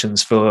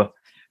instructions for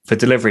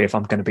delivery if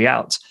I'm going to be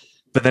out.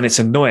 But then it's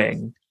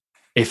annoying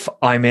if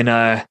I'm in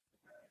a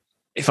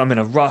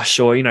rush,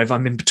 or if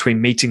I'm in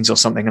between meetings or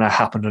something and I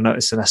happen to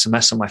notice an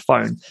SMS on my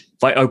phone.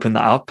 If I open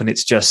that up and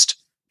it's just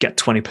get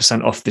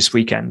 20% off this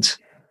weekend,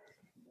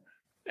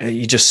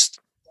 it's just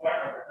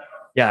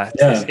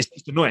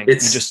annoying.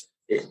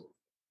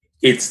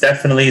 It's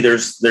definitely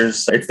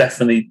it's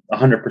definitely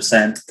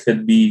 100%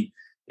 could be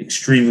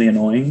extremely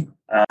annoying,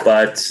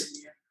 but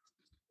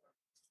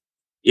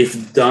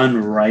if done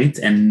right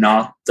and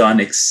not done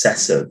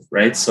excessive,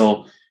 right?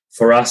 So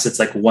for us, it's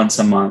like once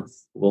a month,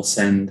 we'll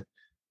send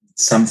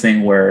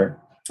something where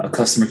a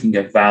customer can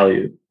get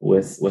value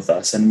with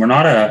us. And we're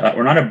not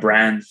a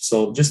brand.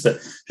 So just to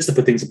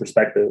put things in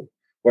perspective,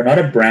 we're not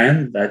a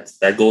brand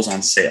that goes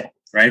on sale,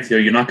 right?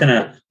 You're not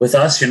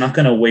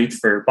gonna wait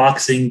for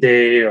Boxing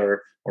Day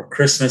or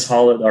Christmas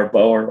holiday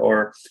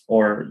or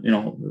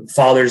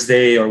Father's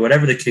Day or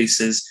whatever the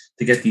case is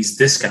to get these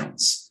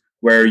discounts,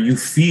 where you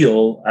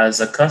feel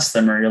as a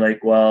customer, you're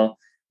like, well,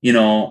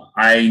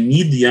 I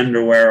need the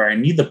underwear, I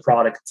need the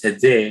product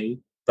today,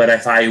 but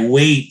if I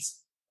wait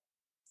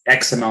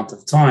X amount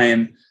of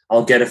time,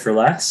 I'll get it for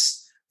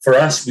less. For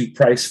us, we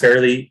price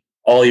fairly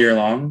all year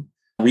long.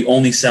 We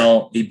only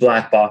sell a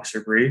black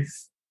boxer brief,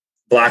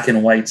 black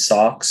and white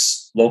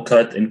socks, low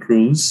cut and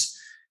cruise.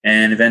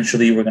 And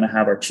eventually we're going to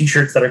have our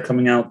t-shirts that are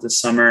coming out this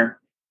summer,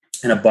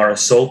 and a bar of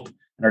soap.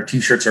 And our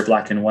t-shirts are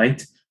black and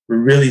white. We're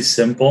really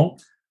simple.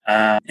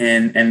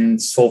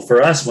 And so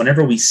for us,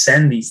 whenever we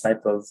send these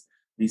type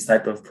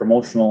of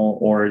promotional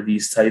or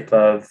these type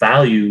of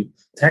value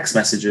text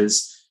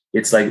messages,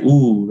 it's like,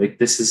 ooh, like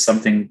this is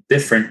something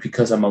different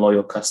because I'm a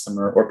loyal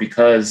customer, or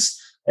because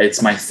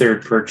it's my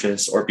third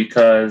purchase, or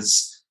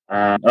because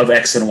of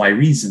X and Y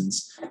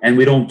reasons. And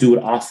we don't do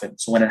it often.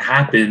 So when it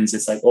happens,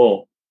 it's like,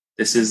 oh,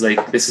 this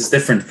is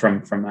different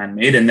from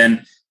Man-Made. And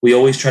then we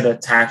always try to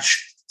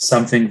attach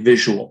something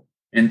visual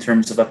in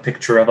terms of a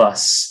picture of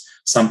us,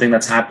 something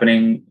that's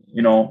happening,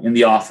 in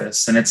the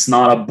office. And it's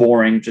not a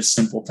boring, just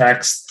simple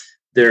text.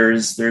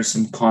 There's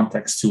some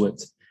context to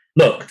it.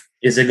 Look,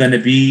 is it going to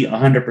be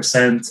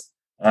 100%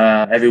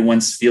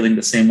 everyone's feeling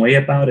the same way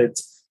about it?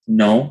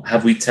 No.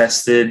 Have we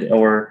tested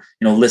or,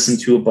 listened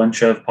to a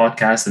bunch of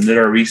podcasts and did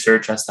our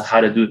research as to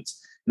how to do it,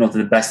 to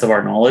the best of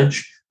our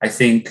knowledge? I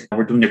think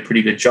we're doing a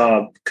pretty good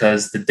job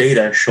because the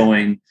data is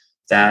showing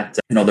that,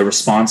 the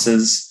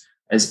responses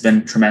has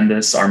been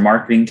tremendous. Our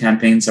marketing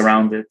campaigns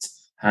around it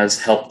has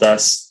helped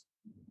us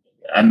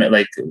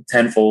like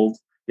tenfold.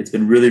 It's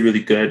been really,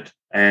 really good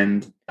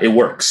and it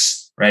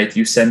works, right?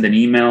 You send an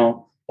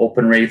email,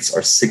 open rates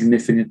are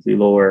significantly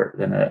lower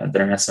than an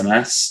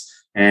SMS.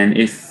 And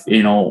if,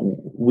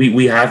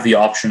 we have the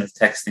option of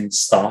texting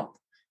stop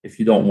if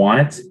you don't want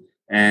it.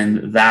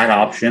 And that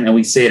option, and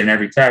we say it in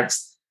every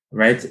text,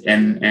 right?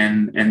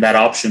 And that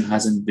option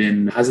hasn't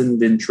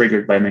been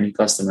triggered by many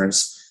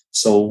customers.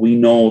 So we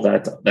know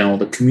that,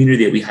 the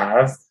community that we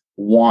have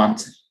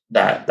want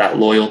that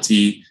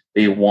loyalty.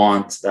 They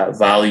want that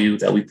value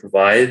that we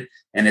provide.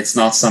 And it's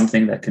not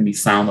something that can be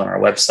found on our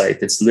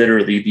website. It's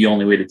literally the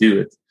only way to do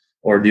it,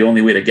 or the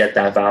only way to get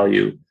that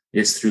value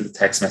is through the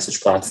text message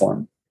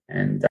platform.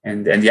 And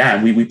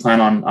yeah, we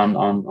plan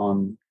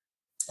on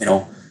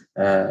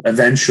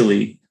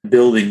eventually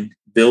building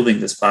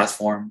this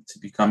platform to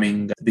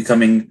becoming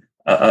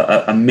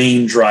a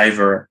main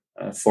driver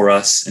for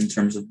us in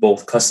terms of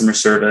both customer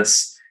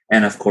service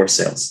and, of course,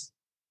 sales.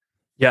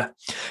 Yeah.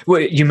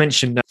 Well, you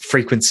mentioned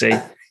frequency.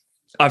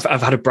 I've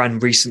had a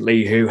brand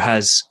recently who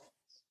has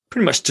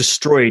pretty much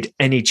destroyed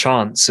any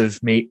chance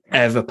of me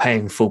ever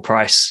paying full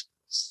price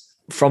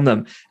from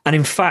them. And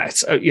in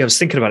fact, I was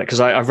thinking about it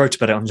because I wrote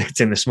about it on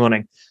LinkedIn this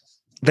morning.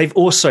 They've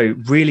also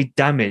really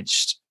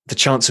damaged the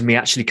chance of me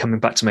actually coming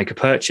back to make a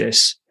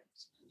purchase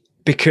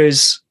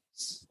because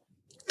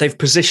they've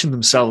positioned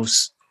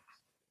themselves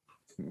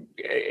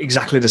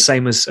exactly the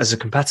same as a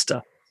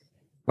competitor.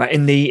 Right.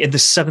 In the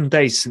 7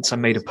 days since I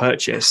made a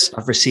purchase,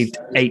 I've received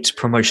 8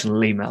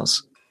 promotional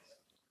emails.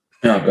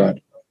 Oh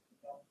God.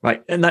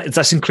 Right. And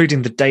that's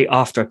including the day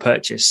after I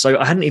purchased. So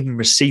I hadn't even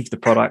received the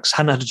products,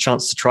 hadn't had a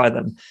chance to try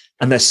them.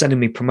 And they're sending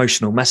me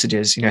promotional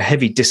messages,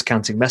 heavy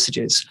discounting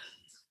messages.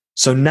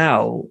 So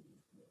now,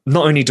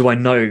 not only do I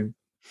know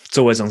it's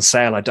always on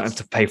sale, I don't have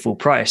to pay full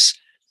price,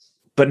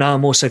 but now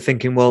I'm also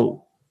thinking,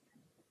 well,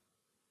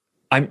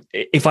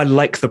 if I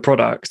like the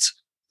product,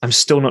 I'm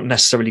still not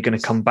necessarily going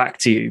to come back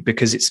to you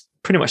because it's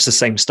pretty much the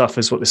same stuff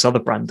as what this other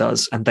brand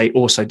does. And they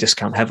also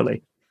discount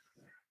heavily.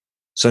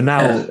 So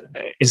now,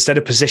 instead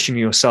of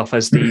positioning yourself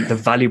as the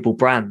valuable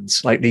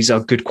brands, like these are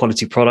good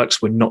quality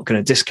products, we're not going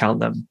to discount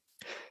them.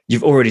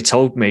 You've already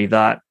told me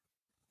that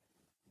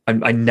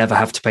I never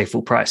have to pay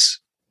full price.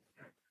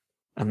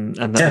 And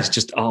that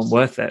just aren't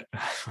worth it.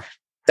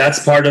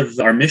 That's part of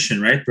our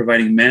mission, right?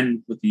 Providing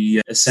men with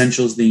the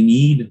essentials they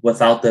need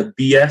without the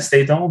BS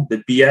they don't.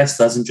 The BS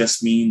doesn't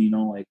just mean,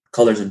 like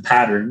colors and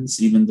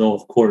patterns, even though,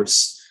 of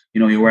course,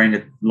 you're wearing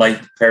a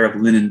light pair of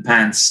linen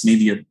pants,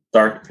 maybe a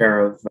dark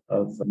pair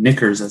of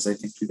knickers, as I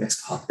think you guys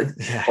call it,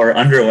 or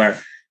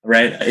underwear,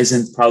 right?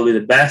 Isn't probably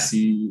the best.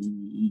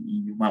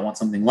 You might want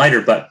something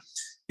lighter, but,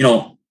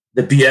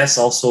 the BS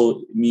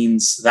also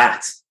means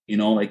that,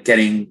 like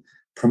getting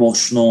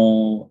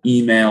promotional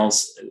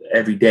emails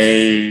every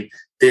day,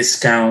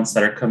 discounts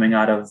that are coming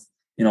out of,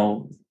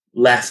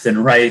 left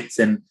and right,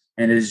 and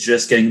it is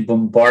just getting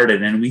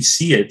bombarded. And we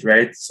see it,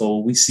 right? So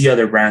we see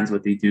other brands,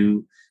 what they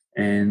do,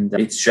 and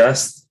it's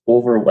just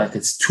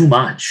it's too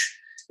much.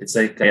 It's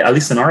like, at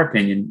least in our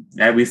opinion,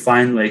 we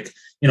find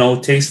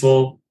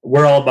Tasteful,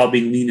 we're all about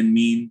being lean and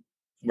mean.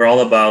 We're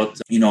all about,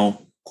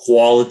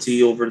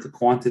 quality over the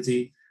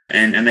quantity.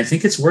 And I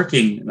think it's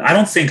working. I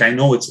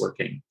know it's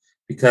working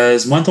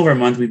because month over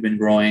month, we've been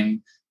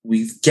growing.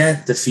 We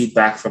get the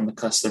feedback from the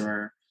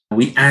customer.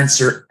 We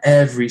answer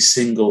every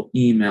single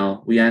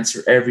email. We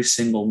answer every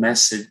single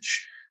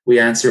message. We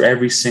answer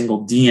every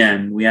single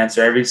DM. We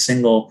answer every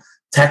single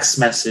text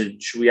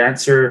message. We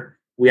answer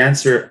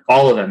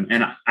all of them.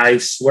 And I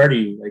swear to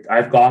you,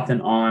 I've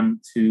gotten on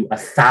to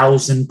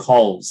 1,000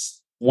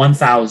 calls,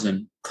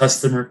 1,000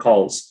 customer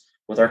calls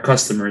with our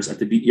customers at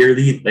the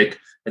beginning,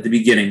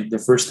 the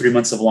first 3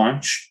 months of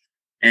launch.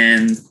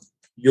 And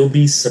you'll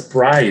be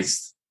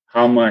surprised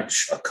how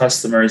much a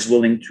customer is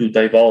willing to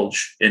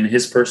divulge in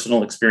his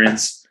personal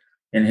experience,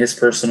 in his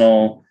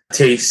personal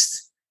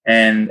taste,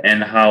 and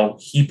how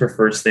he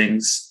prefers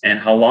things, and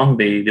how long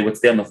they would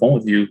stay on the phone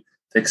with you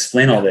to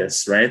explain all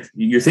this, right?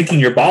 You're thinking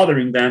you're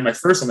bothering them. At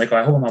first, I'm like,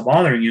 I hope I'm not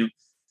bothering you.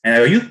 And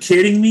are you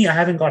kidding me? I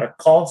haven't got a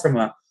call from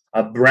a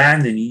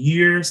brand in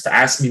years to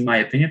ask me my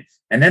opinion.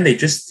 And then they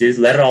just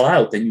let it all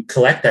out. And you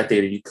collect that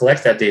data,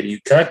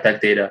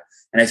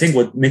 And I think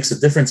what makes a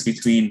difference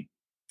between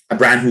a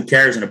brand who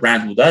cares and a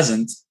brand who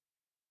doesn't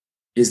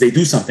is they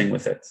do something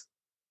with it,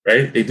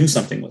 right? They do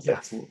something with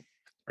it,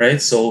 right?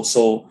 So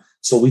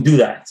we do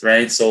that,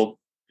 right? So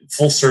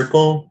full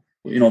circle,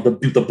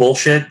 the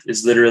bullshit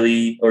is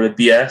literally, or the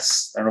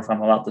BS, I don't know if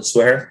I'm allowed to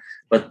swear,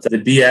 but the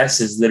BS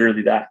is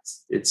literally that.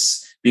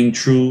 It's being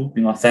true,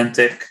 being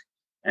authentic,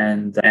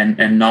 and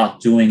not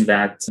doing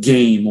that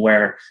game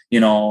where,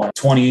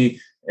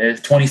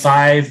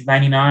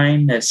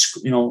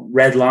 25.99,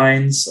 red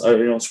lines,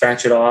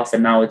 scratch it off,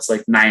 and now it's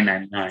like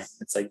 $9.99.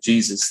 It's like,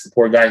 Jesus, the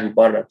poor guy who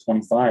bought it at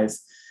 25,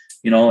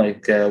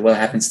 like what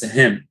happens to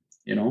him,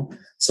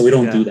 so we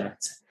don't do that.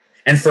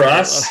 And for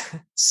us,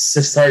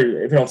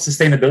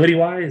 sustainability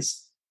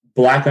wise,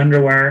 black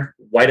underwear,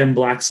 white and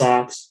black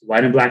socks,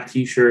 white and black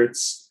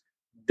t-shirts,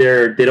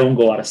 they don't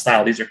go out of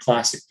style. These are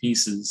classic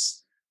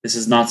pieces. This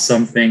is not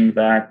something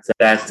that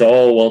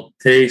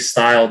today's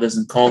style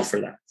doesn't call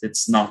for that.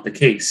 It's not the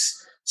case.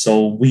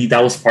 So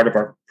that was part of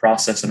our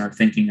process and our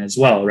thinking as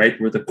well, right?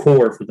 We're the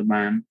core for the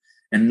man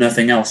and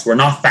nothing else. We're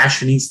not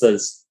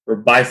fashionistas. We're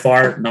by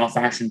far not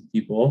fashion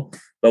people,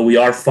 but we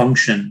are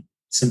function,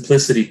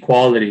 simplicity,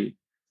 quality,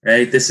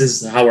 right? This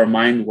is how our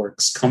mind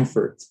works,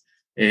 comfort.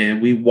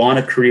 And we want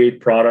to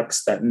create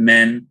products that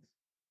men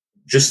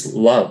just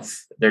love.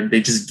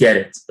 They just get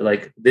it. They're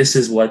like, this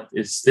is what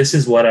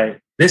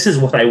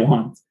I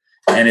want.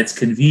 And it's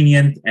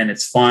convenient and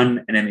it's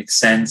fun and it makes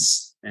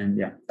sense. And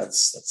yeah,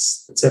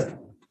 that's it.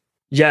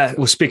 Yeah.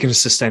 Well, speaking of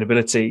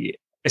sustainability,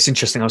 it's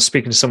interesting. I was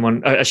speaking to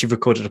someone, I actually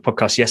recorded a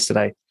podcast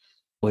yesterday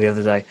or the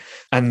other day,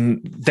 and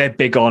they're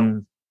big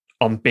on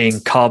being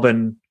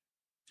carbon.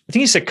 I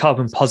think he said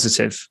carbon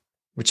positive,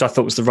 which I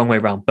thought was the wrong way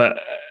around, but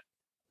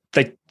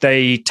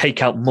they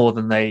take out more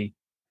than they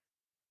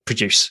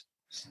produce.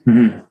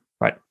 Mm-hmm.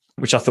 Right.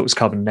 Which I thought was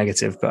carbon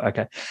negative, but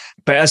okay.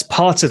 But as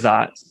part of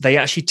that, they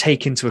actually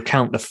take into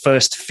account the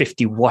first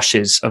 50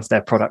 washes of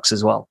their products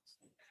as well.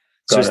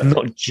 So it's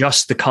not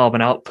just the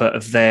carbon output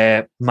of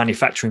their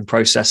manufacturing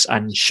process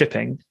and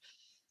shipping.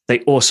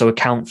 They also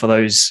account for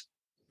those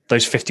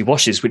 50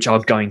 washes, which are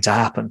going to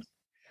happen.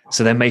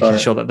 So they're making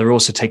sure that they're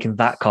also taking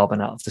that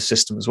carbon out of the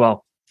system as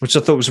well, which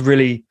I thought was a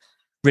really,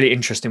 really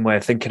interesting way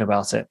of thinking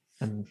about it.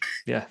 And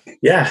yeah.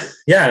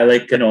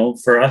 Like,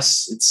 for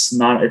us,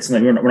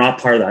 we're not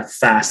part of that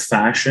fast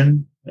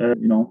fashion,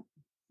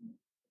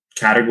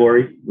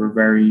 category. We're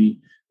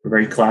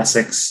very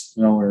classics,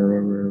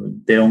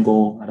 they don't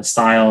go out of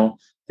style.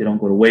 They don't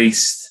go to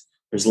waste.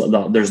 There's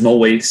no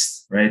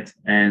waste, right?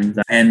 And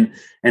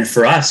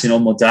for us,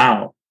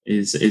 modal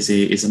is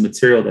a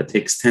material that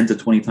takes 10 to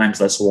 20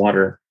 times less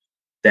water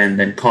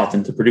than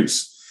cotton to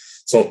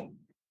produce. So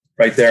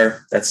right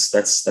there,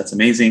 that's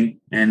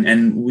amazing.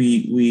 And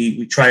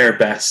we try our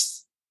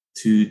best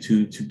to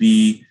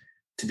be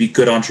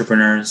good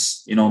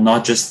entrepreneurs,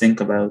 not just think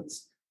about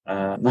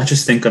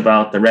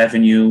the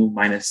revenue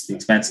minus the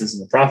expenses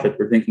and the profit.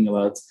 We're thinking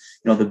about,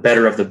 the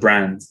better of the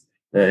brand.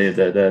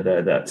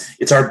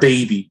 It's our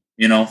baby.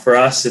 For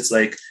us, it's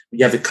like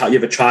you have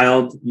a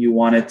child. You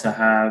want it to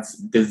have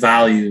good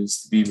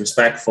values, to be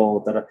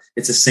respectful.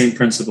 It's the same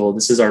principle.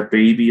 This is our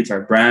baby. It's our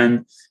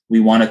brand.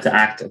 We want it to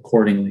act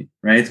accordingly,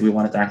 right? We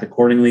want it to act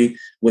accordingly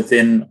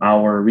within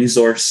our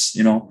resource.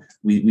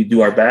 We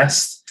do our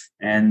best,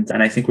 and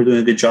I think we're doing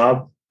a good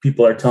job.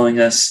 People are telling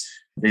us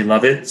they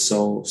love it.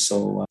 So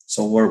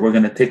we're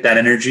going to take that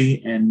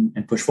energy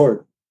and push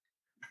forward.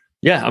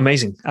 Yeah,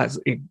 amazing.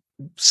 It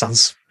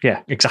sounds,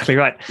 exactly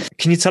right.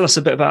 Can you tell us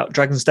a bit about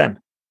Dragon's Den?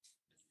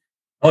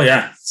 Oh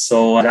yeah.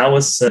 So that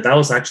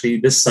was actually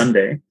this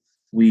Sunday.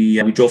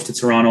 We drove to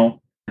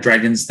Toronto.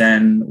 Dragon's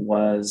Den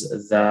was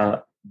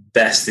the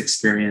best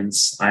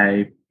experience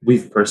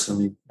we've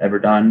personally ever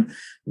done.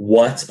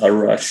 What a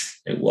rush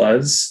it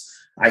was.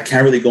 I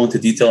can't really go into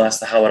detail as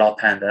to how it all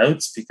panned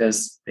out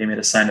because they made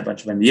us sign a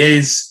bunch of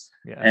NDAs,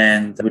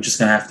 and we're just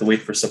going to have to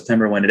wait for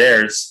September when it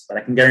airs. But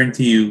I can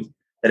guarantee you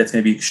that it's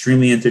going to be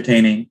extremely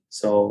entertaining.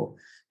 So,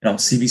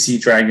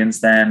 CBC Dragon's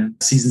Den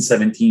season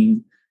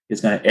 17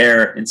 is going to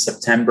air in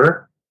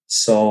September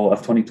of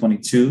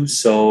 2022.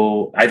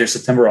 So either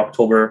September or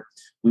October,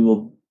 we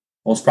will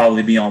most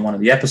probably be on one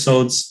of the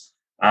episodes.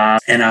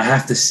 And I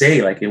have to say,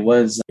 it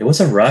was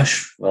a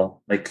rush.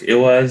 Well, it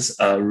was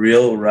a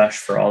real rush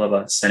for all of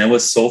us. And it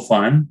was so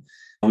fun.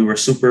 We were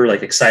super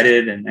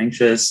excited and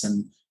anxious.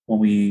 And when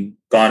we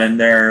got in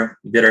there,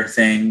 we did our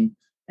thing.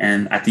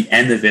 And at the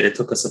end of it, it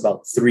took us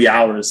about 3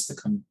 hours to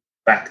come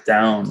back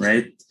down,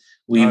 right?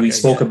 We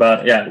spoke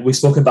about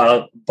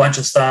a bunch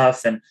of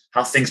stuff and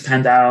how things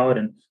panned out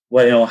and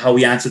how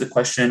we answered the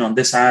question on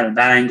this side and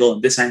that angle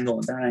and this angle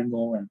and that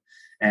angle.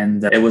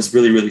 And it was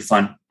really, really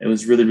fun. It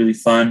was really, really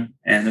fun.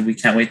 And we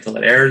can't wait till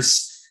it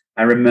airs.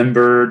 I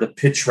remember the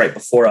pitch right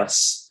before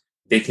us.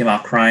 They came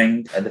out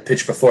crying. The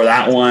pitch before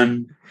that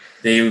one,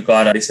 they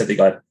said they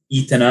got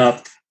eaten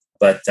up.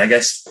 But I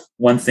guess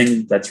one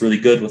thing that's really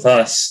good with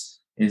us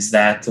is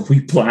that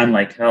we plan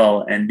like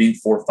hell, and being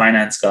 4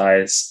 finance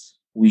guys,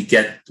 we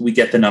get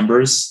the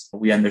numbers.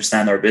 We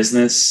understand our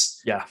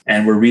business,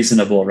 and we're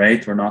reasonable,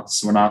 right? We're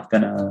not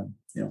gonna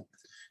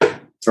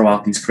throw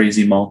out these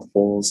crazy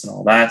multiples and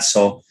all that.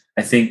 So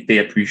I think they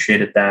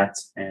appreciated that,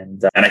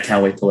 and I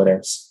can't wait till it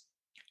airs.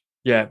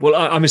 Yeah, well,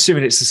 I'm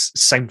assuming it's the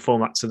same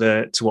format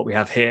to what we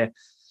have here.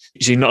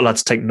 You're not allowed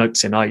to take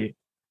notes in, are you?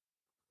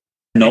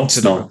 No.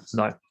 So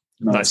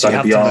you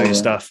have to know your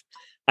stuff.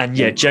 And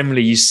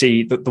generally you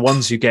see that the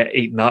ones who get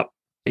eaten up,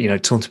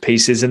 torn to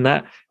pieces in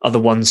that, are the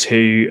ones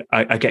who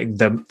are getting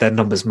their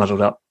numbers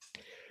muddled up,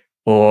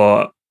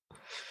 or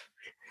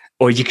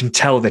you can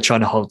tell they're trying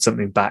to hold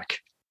something back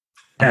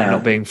and they're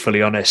not being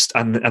fully honest.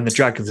 And the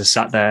Dragons are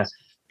sat there.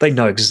 They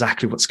know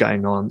exactly what's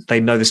going on. They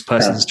know this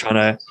person's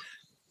trying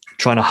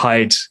trying to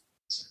hide,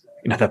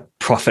 the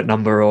profit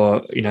number,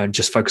 or,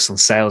 just focus on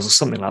sales or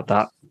something like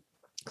that.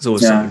 There's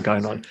always something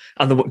going on.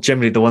 And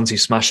generally the ones who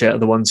smash it are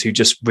the ones who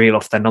just reel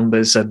off their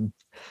numbers and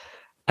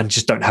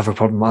just don't have a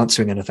problem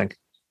answering anything.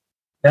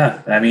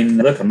 Yeah, I mean,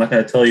 look, I'm not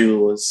going to tell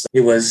you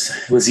it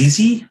was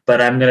easy, but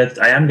I am going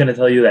to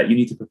tell you that you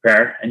need to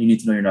prepare and you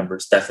need to know your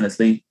numbers.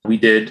 Definitely, we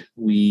did.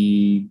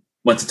 We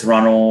went to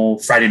Toronto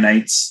Friday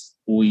nights.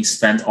 We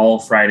spent all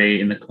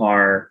Friday in the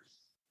car.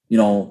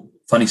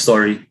 Funny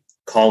story,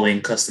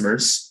 calling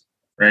customers,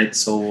 right?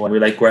 So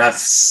we're have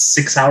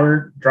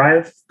 6-hour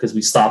drive because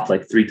we stopped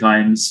like 3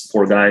 times.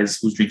 4 guys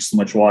who drinks too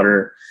much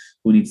water,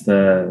 who needs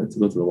to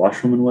go to the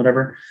washroom and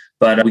whatever.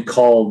 But we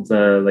called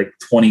like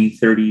 20,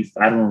 30,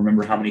 I don't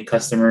remember how many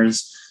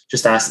customers,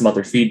 just asked them about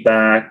their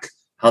feedback,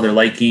 how they're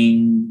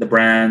liking the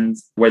brand,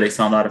 where they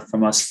found out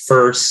from us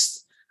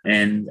first,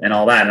 and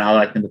all that, and how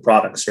they're liking the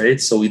products, right?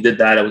 So we did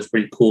that. It was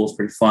pretty cool. It was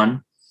pretty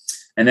fun.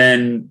 And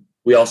then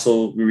we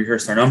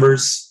rehearsed our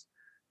numbers.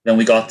 Then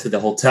we got to the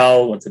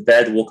hotel, went to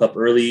bed, woke up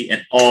early,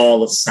 and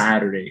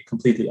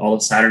completely all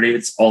of Saturday,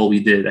 it's all we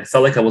did. I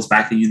felt like I was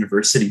back at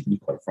university, to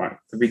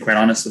be quite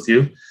honest with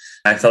you.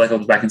 I felt like I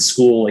was back in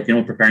school,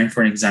 preparing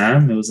for an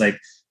exam. It was like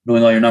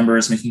knowing all your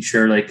numbers, making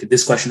sure like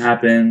this question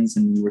happens,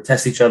 and we would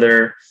test each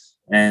other.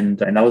 And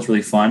that was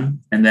really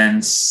fun. And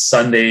then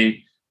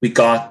Sunday, we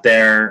got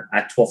there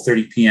at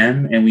 12:30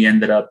 p.m. and we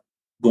ended up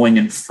going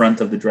in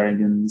front of the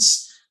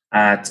Dragons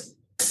at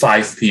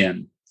 5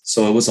 p.m.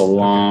 So it was a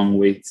long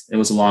wait.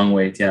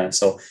 Yeah.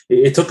 So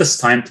it took us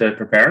time to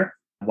prepare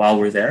while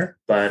we're there,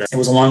 but it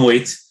was a long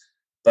wait.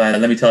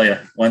 But let me tell you,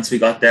 once we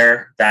got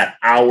there, that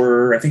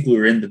hour, I think we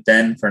were in the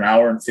den for an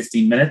hour and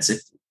 15 minutes.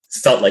 It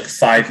felt like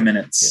 5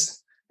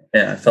 minutes.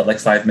 Yeah, it felt like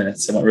 5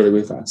 minutes. It went really,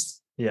 really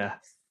fast. Yeah,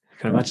 I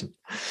can imagine.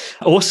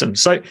 Awesome.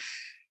 So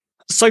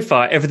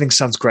far, everything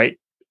sounds great.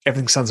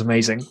 Everything sounds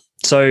amazing.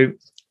 So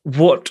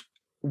what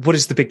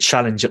is the big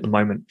challenge at the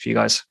moment for you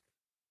guys?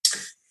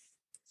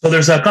 So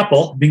there's a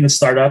couple. Being a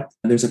startup,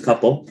 there's a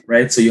couple,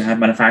 right? So you have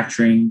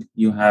manufacturing,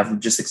 you have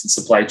logistics and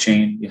supply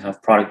chain, you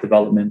have product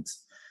development,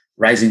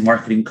 rising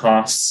marketing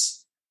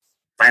costs,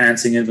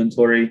 financing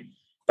inventory.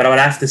 But I would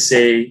have to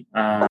say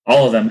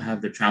all of them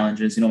have their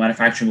challenges.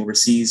 Manufacturing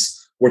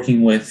overseas,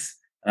 working with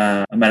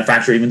a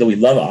manufacturer, even though we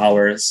love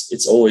ours,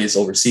 it's always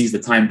overseas. The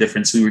time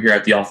difference. We were here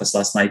at the office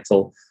last night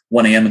till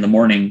 1 a.m. in the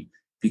morning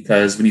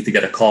because we need to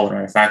get a call with a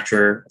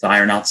manufacturer to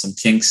iron out some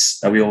kinks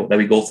that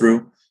we go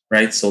through,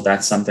 right? So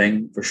that's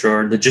something for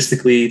sure.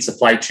 Logistically,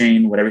 supply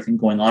chain, with everything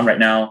going on right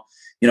now,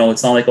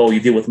 it's not like, you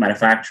deal with a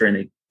manufacturer and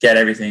they get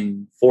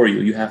everything for you.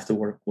 You have to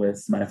work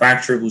with a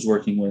manufacturer who's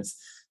working with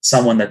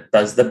someone that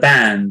does the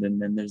band,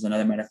 and then there's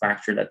another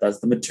manufacturer that does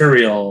the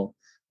material,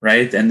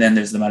 right? And then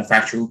there's the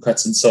manufacturer who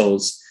cuts and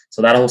sews.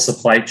 So that whole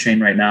supply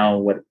chain right now,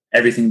 with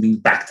everything being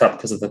backed up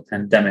because of the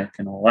pandemic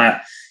and all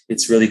that,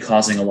 it's really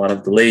causing a lot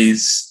of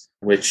delays,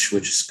 which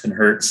can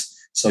hurt.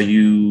 So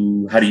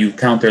how do you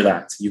counter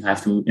that? You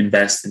have to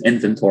invest in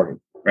inventory,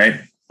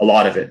 right? A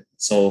lot of it.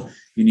 So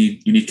you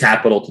need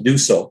capital to do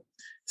so.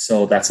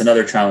 So that's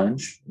another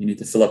challenge. You need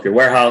to fill up your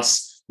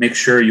warehouse, make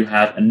sure you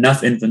have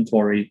enough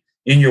inventory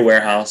in your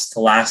warehouse to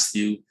last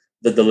you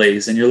the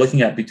delays. And you're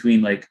looking at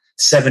between like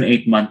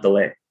 7-8 month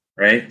delay,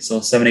 right? So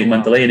 7-8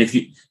 month delay. And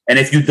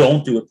if you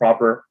don't do it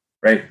proper,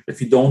 right?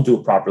 If you don't do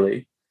it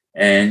properly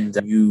and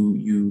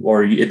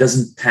it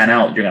doesn't pan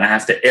out, you're going to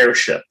have to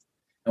airship.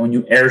 And when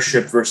you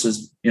airship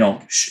versus,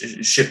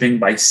 shipping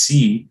by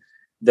sea,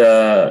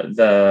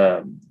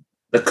 the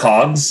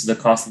COGS, the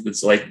cost of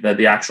goods, like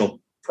the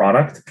actual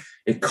product,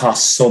 it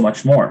costs so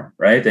much more,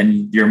 right?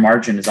 And your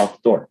margin is out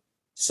the door.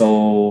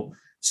 So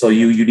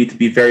you need to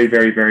be very,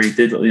 very, very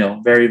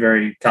digital, very,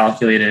 very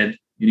calculated.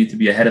 You need to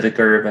be ahead of the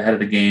curve, ahead of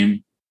the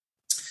game.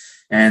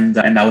 And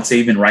I would say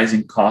even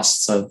rising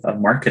costs of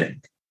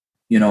marketing.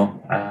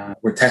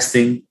 We're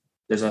testing.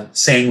 There's a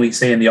saying we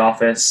say in the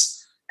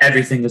office,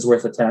 everything is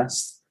worth a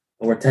test.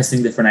 But we're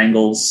testing different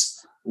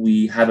angles.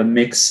 We have a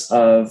mix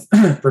of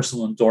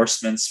personal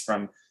endorsements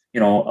from,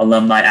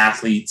 alumni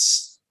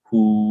athletes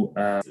who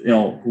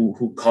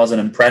cause an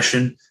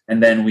impression.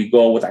 And then we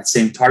go with that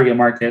same target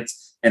market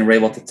and we're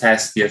able to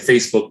test via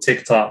Facebook,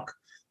 TikTok,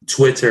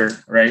 Twitter,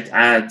 right?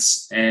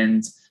 Ads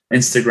and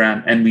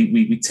Instagram. And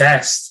we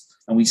test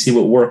and we see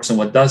what works and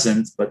what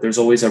doesn't, but there's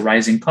always a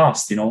rising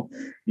cost.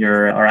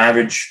 Our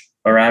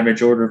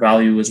average order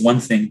value is one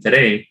thing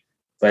today,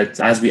 but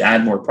as we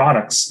add more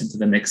products into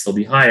the mix, they'll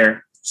be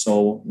higher.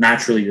 So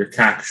naturally your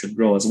CAC should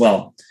grow as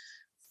well.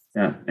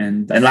 Yeah.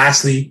 And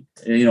lastly,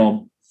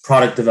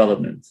 product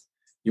development.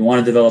 You want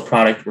to develop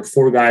product. We're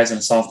 4 guys and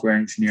a software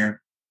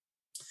engineer.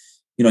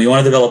 You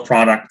want to develop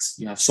product.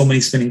 You have so many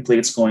spinning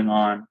plates going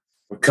on.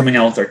 We're coming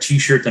out with our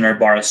t-shirt and our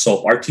bar of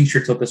soap. Our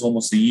t-shirt took us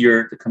almost a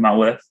year to come out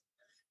with,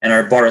 and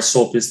our bar of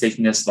soap is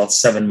taking us about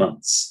 7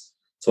 months.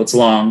 So it's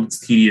long, it's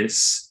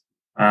tedious,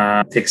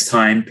 takes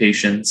time,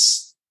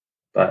 patience,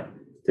 but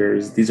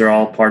this is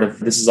all part of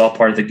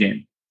the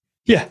game.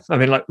 Yeah, I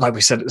mean, like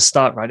we said at the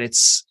start, right?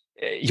 It's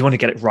you want to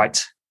get it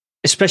right,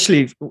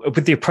 especially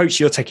with the approach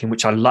you're taking,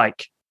 which I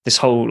like. This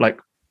whole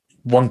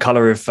one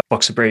color of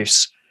boxer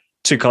briefs,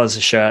 two colors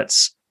of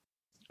shirts.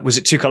 Was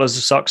it two colors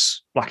of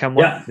socks? Black and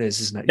white? Yeah. It is,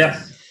 isn't it?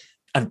 Yeah.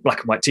 And black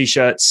and white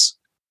t-shirts.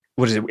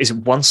 What is it? Is it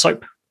one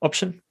soap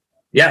option?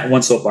 Yeah,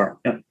 one soap bar.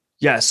 Yeah.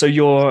 Yeah. So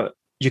you're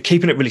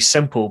keeping it really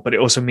simple, but it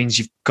also means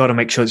you've got to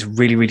make sure it's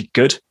really, really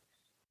good.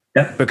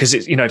 Yeah. Because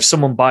it's, if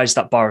someone buys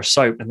that bar of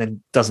soap and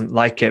then doesn't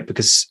like it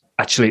because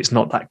actually it's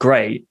not that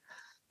great,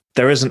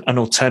 there isn't an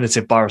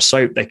alternative bar of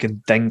soap they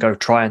can then go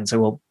try and say,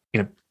 well,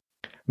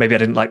 maybe I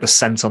didn't like the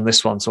scent on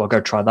this one, so I'll go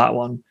try that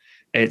one.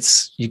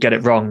 It's, you get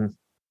it wrong,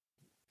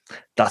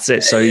 that's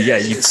it. So yeah,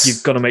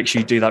 you've got to make sure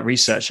you do that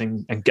research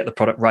and get the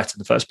product right in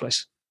the first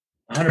place.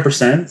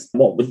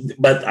 100%.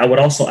 But I would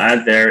also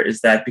add there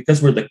is that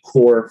because we're the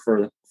core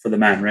for the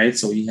man, right?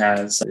 So he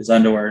has his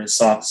underwear, his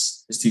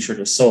socks, his t-shirt,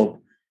 his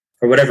soap.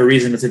 For whatever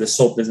reason, let's say the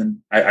soap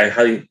doesn't, I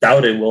highly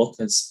doubt it will,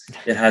 because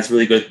it has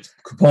really good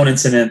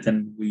components in it,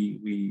 and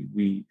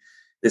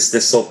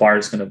this soap bar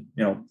is going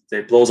to,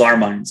 it blows our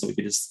mind, so we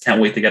just can't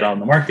wait to get it on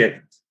the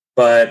market.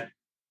 But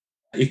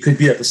it could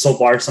be that the soap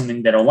bar is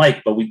something they don't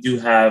like, but we do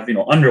have,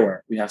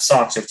 underwear, we have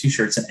socks, we have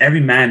t-shirts, and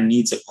every man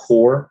needs a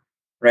core,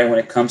 right? When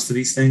it comes to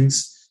these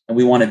things, and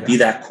we want to be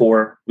that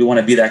core. We want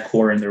to be that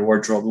core in their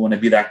wardrobe. We want to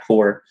be that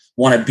core.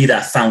 We want to be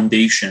that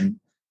foundation,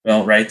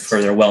 right,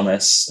 for their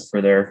wellness,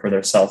 for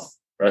their self.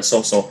 Right?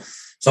 So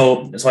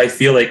I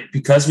feel like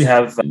because we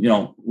have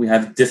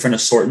different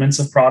assortments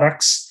of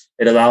products,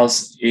 it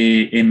allows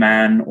a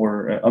man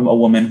or a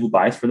woman who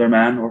buys for their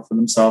man or for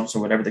themselves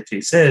or whatever the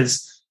case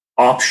is,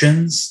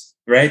 options,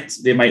 right?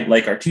 They might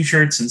like our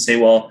t-shirts and say,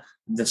 well,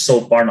 the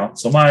soap bar, not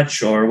so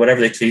much, or whatever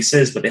the case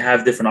is, but they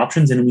have different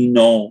options. And we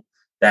know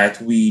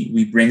that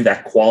we bring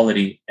that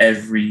quality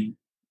every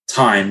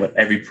time with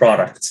every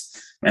product.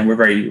 And we're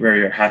very,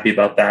 very happy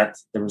about that.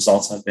 The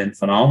results have been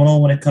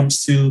phenomenal when it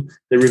comes to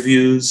the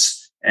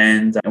reviews,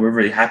 and we're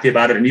really happy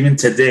about it. And even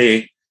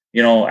today,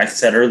 I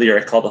said earlier,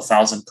 I called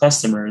 1,000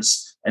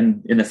 customers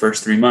and in the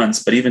first 3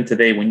 months. But even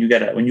today, when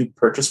you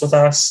purchase with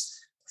us,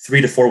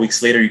 3 to 4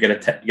 weeks later, you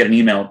get an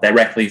email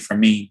directly from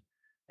me,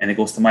 and it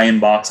goes to my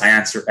inbox. I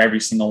answer every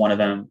single one of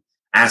them,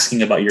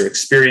 asking about your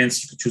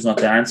experience. You can choose not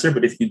to answer,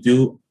 but if you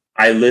do,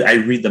 I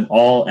read them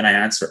all and I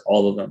answer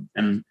all of them.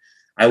 And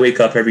I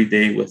wake up every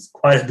day with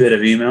quite a bit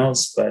of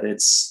emails, but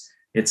it's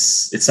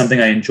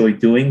something I enjoy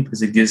doing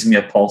because it gives me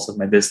a pulse of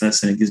my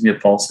business and it gives me a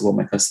pulse of what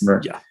my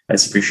customer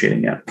is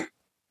appreciating.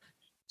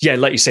 Yeah,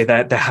 like you say,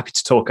 they're happy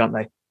to talk, aren't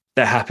they?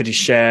 They're happy to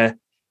share.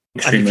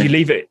 Extremely.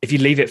 And if you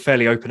leave it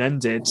fairly open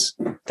ended,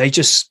 they'll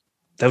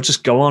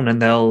just go on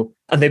and they'll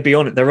be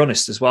on it. They're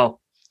honest as well.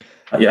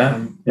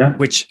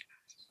 Which,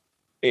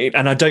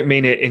 and I don't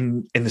mean it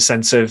in the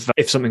sense of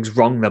if something's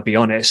wrong, they'll be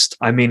honest.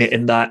 I mean it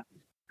in that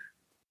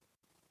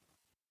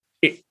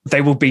they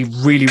will be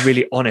really,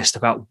 really honest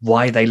about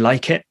why they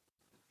like it.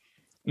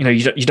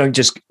 You don't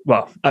just,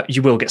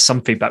 you will get some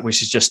feedback,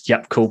 which is just,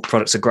 yep, cool,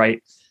 products are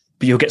great.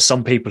 But you'll get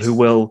some people who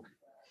will,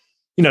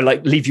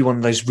 leave you one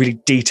of those really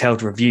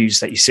detailed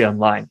reviews that you see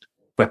online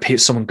where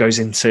someone goes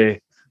into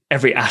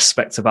every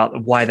aspect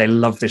about why they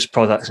love this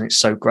product and it's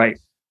so great.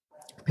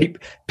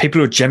 People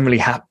who are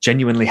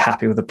genuinely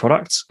happy with the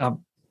product are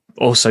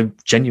also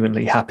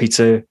genuinely happy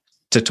to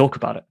talk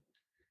about it.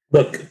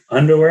 Look,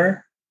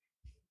 underwear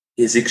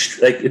is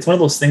it's one of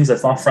those things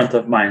that's not front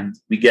of mind.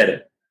 We get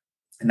it.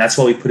 And that's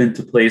why we put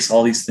into place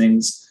all these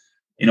things,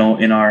 in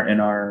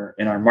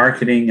our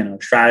marketing and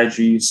our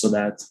strategy, so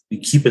that we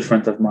keep it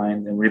front of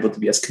mind and we're able to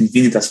be as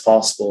convenient as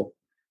possible.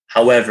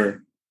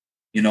 However,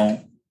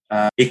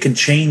 it can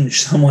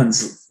change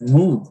someone's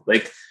mood.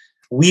 Like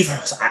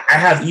I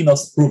have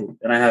emails to prove it,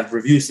 and I have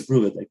reviews to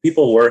prove it. Like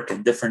people work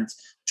in different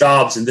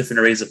jobs and different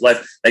arrays of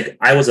life. Like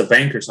I was a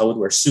banker, so I would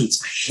wear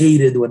suits. I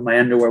hated when my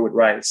underwear would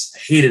rise. I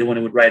hated when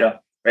it would ride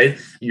up. Right?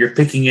 And you're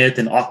picking it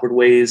in awkward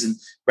ways. And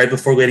right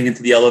before getting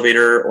into the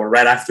elevator or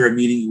right after a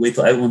meeting, you wait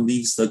till everyone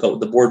leaves the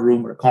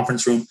boardroom or the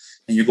conference room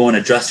and you go and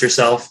adjust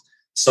yourself.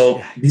 So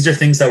these are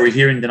things that we're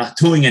hearing they're not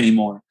doing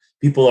anymore.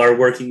 People are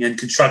working in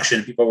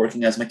construction. People are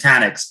working as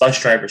mechanics, bus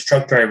drivers,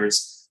 truck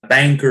drivers,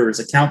 bankers,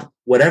 accountants,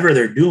 whatever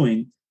they're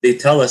doing. They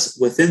tell us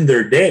within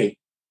their day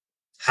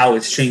how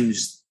it's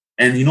changed.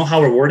 And you know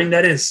how rewarding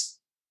that is?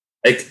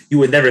 Like you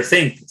would never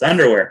think it's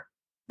underwear,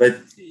 but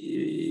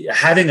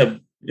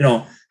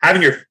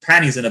having your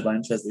panties in a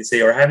bunch, as they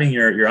say, or having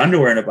your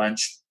underwear in a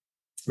bunch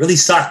really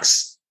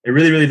sucks. It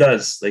really, really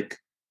does. Like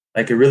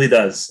it really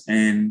does.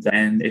 And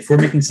if we're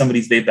making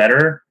somebody's day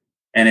better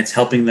and it's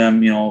helping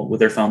them, with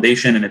their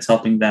foundation, and it's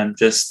helping them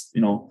just,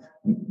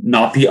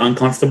 not be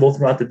uncomfortable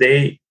throughout the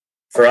day,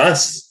 for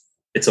us,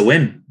 it's a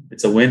win.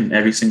 It's a win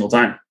every single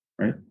time.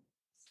 Right.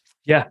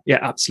 Yeah,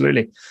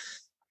 absolutely.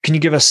 Can you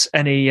give us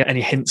any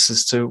hints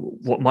as to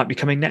what might be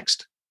coming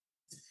next?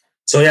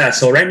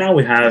 So right now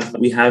we have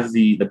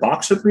the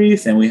boxer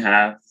brief, and we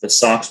have the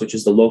socks, which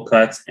is the low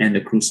cut, and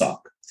the crew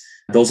sock.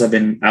 Those have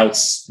been out,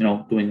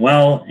 doing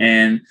well.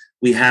 And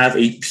we have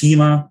a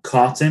Pima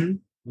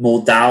cotton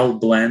modal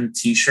blend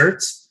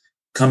t-shirt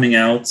coming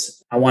out.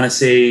 I want to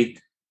say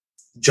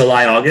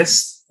July,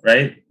 August,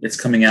 right?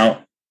 It's coming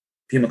out.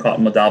 Pima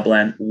cotton modal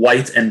blend,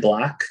 white and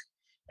black.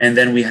 And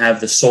then we have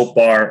the soap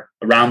bar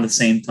around the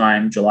same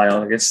time, July,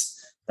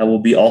 August, that will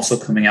be also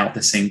coming out at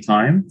the same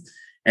time.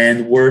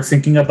 And we're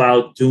thinking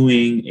about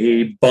doing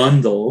a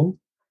bundle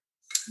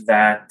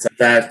we're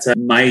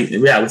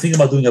thinking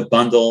about doing a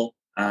bundle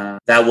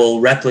that will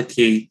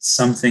replicate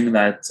something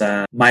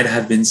that might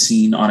have been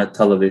seen on a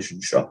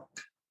television show.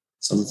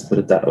 So let's put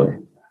it that way.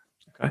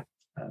 Okay.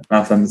 I don't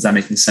know if that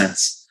making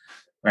sense,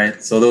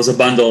 right? So there was a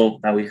bundle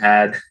that we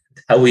had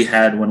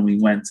when we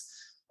went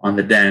on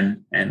the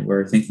Den, and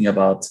we're thinking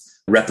about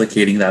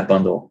replicating that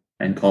bundle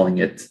and calling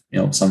it,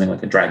 something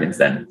like a Dragon's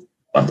Den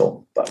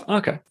bundle. But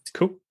okay,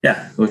 cool.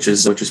 Yeah, which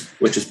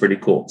is pretty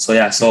cool. So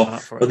yeah, so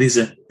these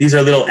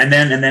are little, and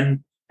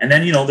then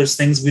there's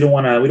things we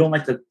don't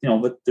like to,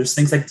 but there's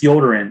things like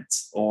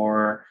deodorant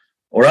or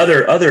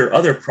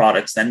other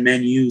products that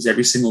men use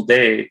every single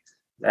day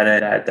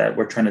that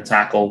we're trying to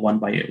tackle one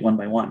by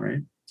one,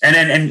 right?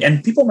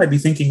 And people might be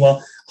thinking,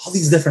 well, all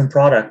these different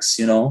products,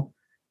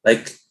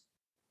 like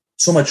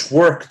so much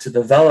work to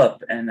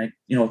develop, and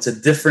it's a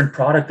different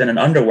product than an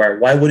underwear.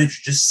 Why wouldn't you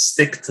just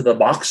stick to the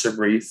boxer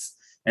brief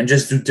and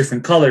just do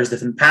different colors,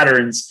 different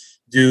patterns,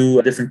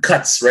 do different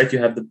cuts, right? You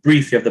have the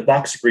brief, you have the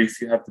boxer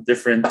brief, you have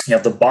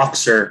the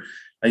boxer,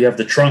 you have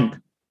the trunk.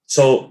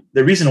 So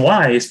the reason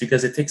why is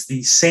because it takes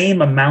the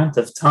same amount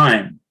of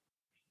time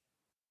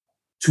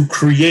to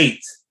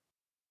create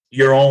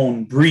your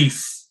own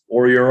brief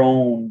or your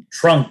own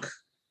trunk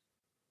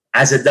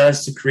as it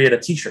does to create a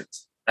t-shirt,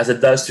 as it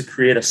does to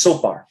create a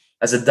soap bar,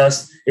 as it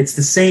does. It's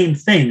the same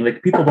thing.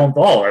 Like, people don't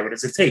go, what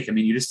does it take? I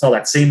mean, you just tell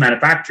that same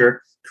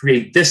manufacturer,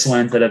 create this one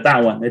instead of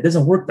that one. It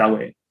doesn't work that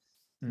way.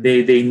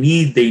 They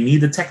need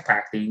the tech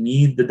pack. They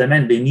need the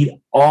demand. They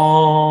need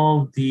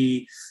all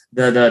the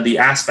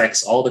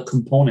aspects, all the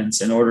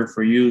components in order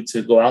for you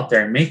to go out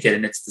there and make it.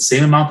 And it's the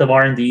same amount of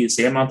R&D, the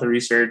same amount of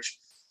research,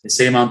 the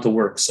same amount of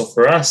work. So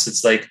for us,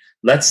 it's like,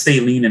 let's stay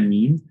lean and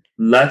mean.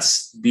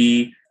 Let's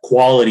be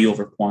quality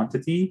over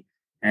quantity,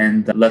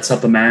 and let's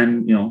help a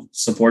man,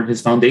 support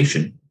his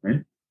foundation,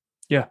 right?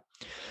 Yeah.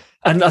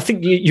 And I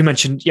think you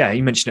mentioned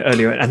it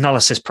earlier,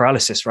 analysis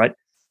paralysis, right?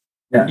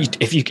 Yeah.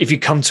 If you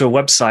come to a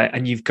website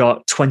and you've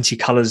got 20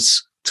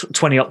 colors,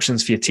 20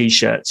 options for your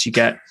t-shirts, you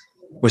get,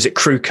 was it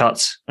crew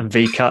cut and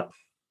V cut?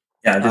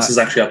 Yeah, this is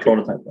actually a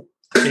prototype.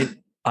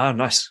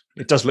 Nice.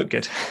 It does look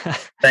good.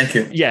 Thank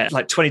you. Yeah,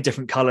 like 20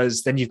 different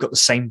colors. Then you've got the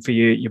same for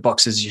your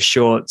boxers, your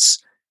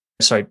shorts,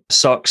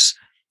 socks,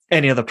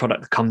 any other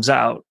product that comes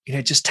out.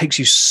 It just takes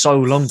you so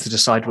long to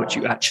decide what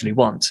you actually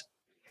want.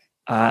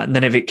 And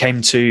then if it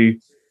came to,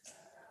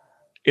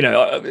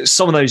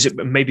 some of those, it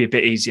may be a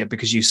bit easier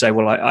because you say,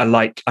 well, I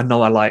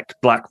know I like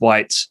black,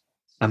 white,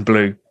 and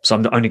blue, so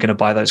I'm only going to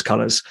buy those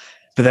colors.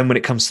 But then when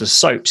it comes to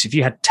soaps, if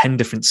you had 10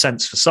 different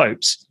scents for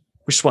soaps,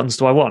 which ones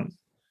do I want?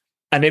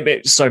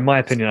 And so my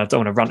opinion, I don't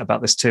want to rant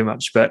about this too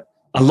much, but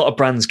a lot of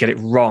brands get it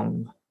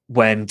wrong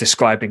when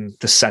describing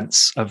the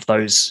scents of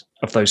those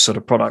sort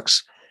of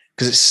products,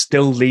 because it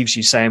still leaves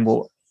you saying,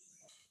 well,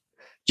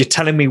 you're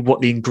telling me what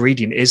the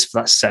ingredient is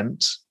for that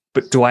scent,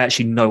 but do I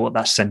actually know what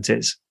that scent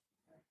is?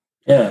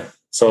 Yeah.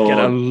 So you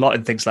get a lot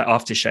in things like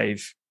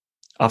aftershave,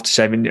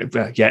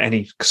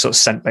 any sort of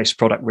scent-based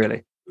product,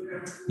 really.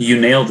 You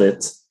nailed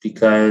it,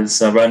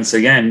 because once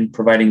again,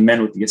 providing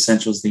men with the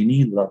essentials they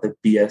need without the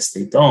BS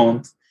they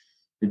don't.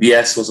 The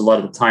BS was a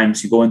lot of the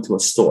times you go into a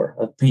store.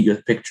 I'll paint you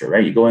a picture,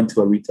 right? You go into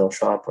a retail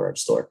shop or a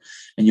store,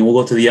 and you will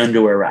go to the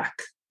underwear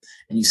rack,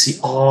 and you see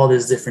all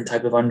this different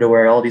type of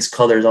underwear, all these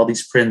colors, all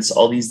these prints,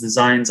 all these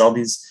designs, all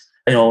these,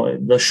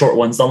 the short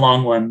ones, the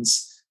long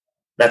ones.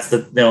 That's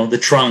the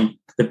trunk,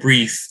 the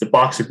brief, the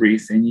boxer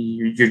brief, and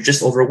you're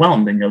just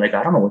overwhelmed, and you're like,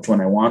 I don't know which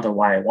one I want or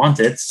why I want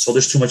it. So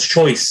there's too much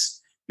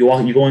choice. You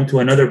go into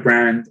another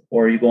brand,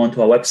 or you go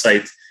into a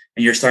website,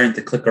 and you're starting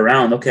to click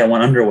around. Okay, I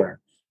want underwear.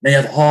 Then you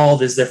have all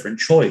this different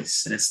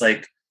choice, and it's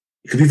like,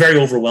 it could be very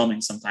overwhelming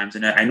sometimes.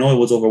 And I know it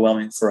was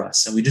overwhelming for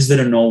us, and we just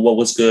didn't know what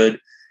was good.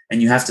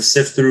 And you have to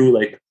sift through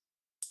like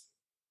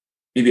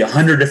maybe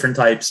 100 different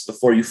types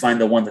before you find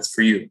the one that's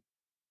for you.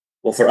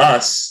 Well, for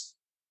us,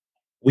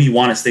 we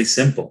want to stay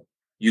simple.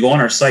 You go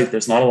on our site,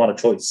 there's not a lot of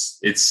choice.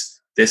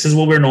 This is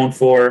what we're known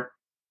for.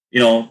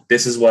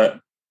 This is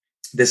what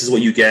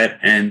you get,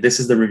 and this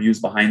is the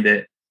reviews behind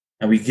it.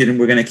 And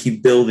we're going to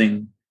keep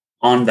building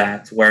on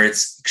that, where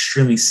it's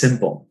extremely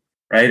simple,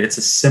 right? It's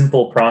a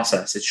simple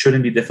process. It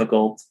shouldn't be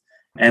difficult.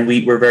 And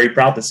we're very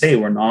proud to say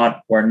we're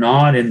not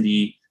in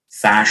the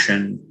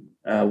fashion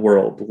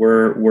world.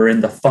 We're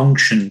in the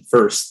function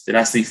first. It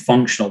has to be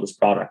functional, this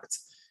product.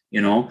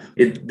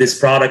 This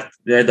product,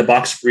 the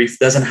box brief,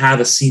 doesn't have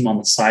a seam on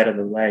the side of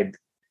the leg,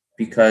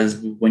 because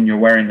when you're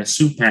wearing a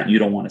suit pant, you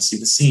don't want to see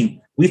the seam.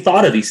 We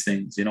thought of these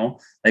things,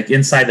 like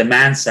inside the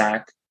man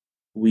sack,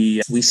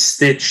 we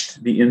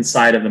stitched the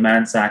inside of the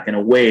man sack in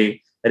a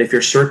way that if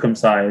you're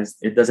circumcised,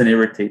 it doesn't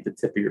irritate the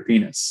tip of your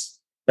penis.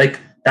 Like,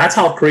 that's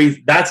how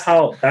crazy, that's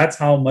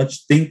how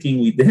much thinking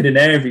we did in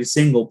every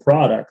single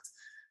product,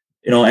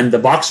 and the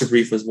boxer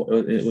brief was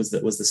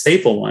the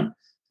staple one,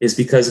 is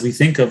because we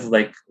think of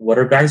like, what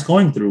are guys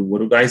going through?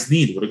 What do guys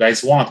need? What do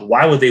guys want?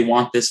 Why would they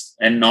want this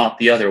and not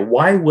the other?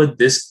 Why would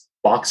this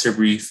boxer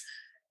brief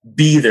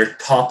be their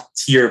top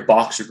tier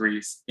boxer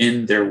brief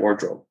in their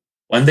wardrobe.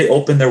 When they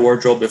open their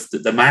wardrobe, if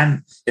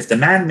the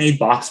man made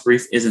box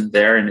brief isn't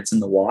there and it's in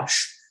the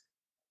wash,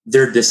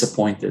 they're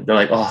disappointed. They're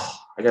like, oh,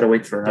 I gotta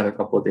wait for another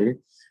couple of days,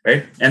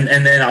 right? And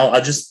then I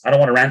don't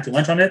want to rant too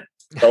much on it.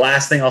 The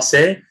last thing I'll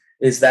say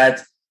is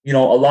that, a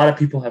lot of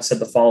people have said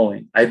the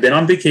following: I've been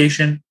on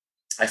vacation,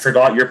 I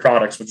forgot your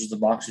products, which is the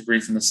boxer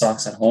brief and the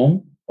socks at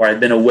home, or I've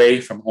been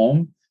away from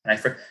home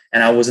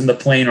and I was in the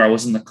plane or I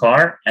was in the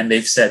car, and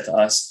they've said to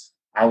us,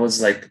 I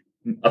was like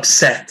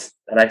upset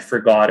that I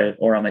forgot it,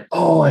 or I'm like,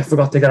 oh, I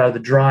forgot to get out of the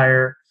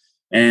dryer,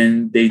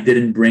 and they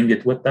didn't bring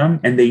it with them,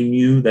 and they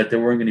knew that they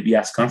weren't going to be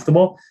as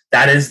comfortable. So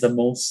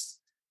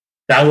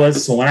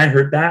when I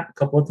heard that a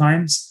couple of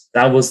times,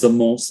 that was the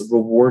most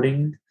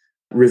rewarding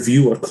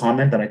review or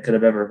comment that I could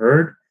have ever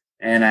heard.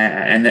 And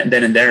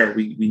then and there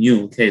we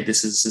knew, okay,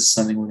 this is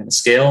something we're going to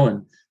scale,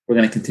 and we're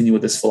going to continue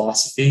with this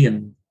philosophy,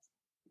 and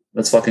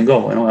let's fucking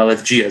go.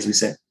 LFG, as we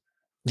say.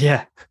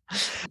 Yeah.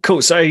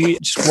 Cool. So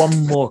just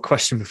one more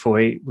question before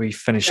we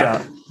finish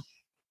up.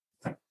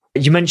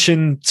 You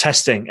mentioned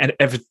testing, and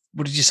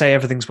what did you say?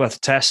 Everything's worth a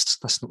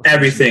test? That's not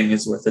everything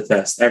is worth a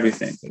test.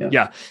 Everything.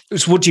 Yeah.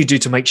 So what do you do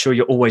to make sure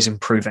you're always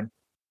improving?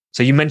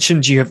 So you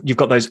mentioned you've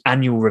got those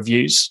annual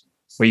reviews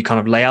where you kind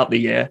of lay out the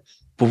year.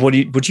 But what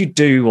do you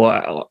do,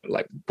 or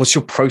like, what's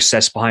your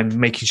process behind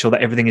making sure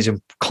that everything is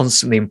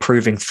constantly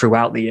improving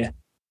throughout the year?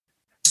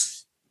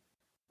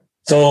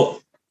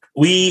 So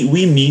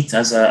we meet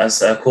as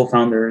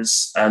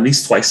co-founders at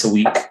least twice a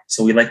week.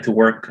 So we like to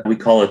work. We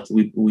call it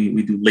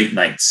we do late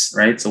nights,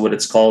 right? So what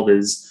it's called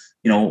is,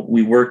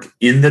 we work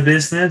in the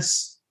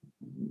business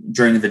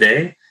during the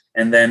day,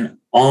 and then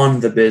on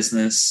the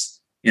business,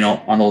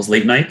 on those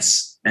late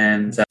nights,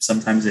 and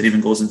sometimes it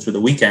even goes into the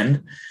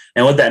weekend.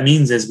 And what that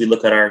means is we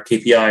look at our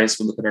KPIs,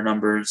 we look at our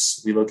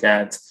numbers, we look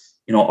at,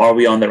 are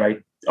we on the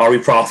right, are we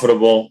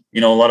profitable?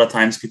 A lot of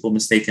times people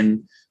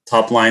mistaken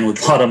top line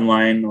with bottom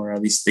line, or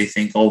at least they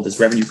think, oh, there's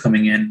revenue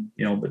coming in,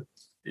 but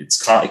it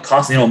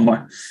costs,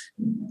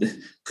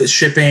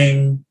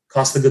 shipping,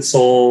 cost of goods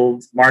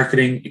sold,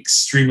 marketing,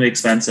 extremely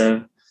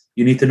expensive.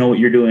 You need to know what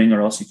you're doing,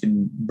 or else you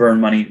can burn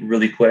money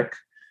really quick.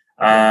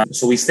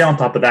 So we stay on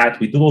top of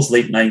that. We do those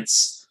late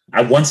nights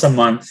once a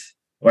month.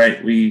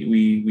 Right,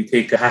 we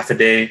take a half a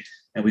day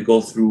and we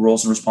go through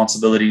roles and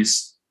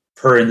responsibilities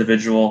per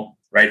individual.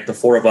 Right, the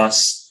four of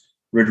us,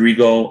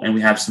 Rodrigo, and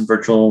we have some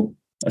virtual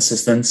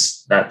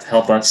assistants that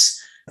help us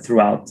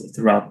throughout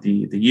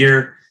the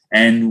year.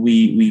 And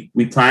we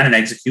plan and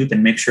execute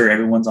and make sure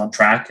everyone's on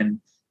track and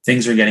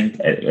things are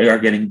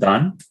getting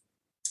done.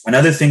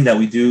 Another thing that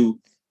we do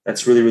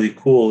that's really, really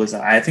cool is,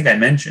 I think I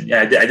mentioned,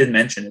 I did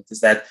mention it, is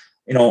that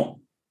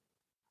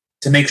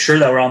to make sure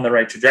that we're on the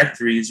right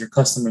trajectories, your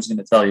customer is going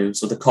to tell you.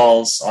 So the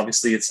calls,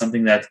 obviously, it's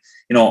something that,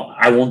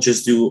 I won't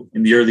just do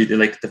in the early,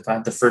 like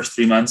the first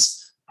 3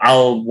 months.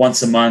 I'll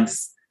once a month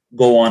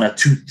go on a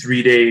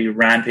 2-3 day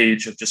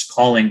rampage of just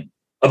calling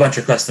a bunch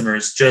of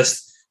customers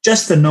just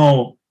to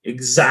know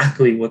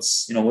exactly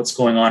what's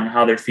going on and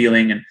how they're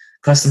feeling, and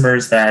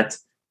customers that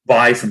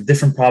buy from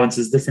different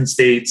provinces, different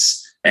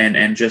states,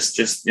 and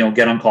just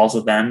get on calls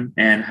with them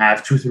and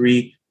have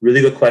 2-3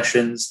 really good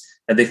questions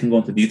that they can go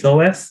into detail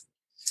with.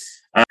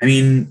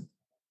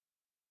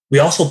 We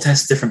also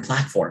test different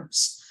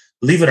platforms.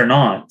 Believe it or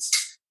not,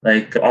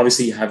 like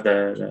obviously you have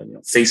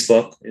the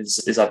Facebook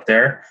is up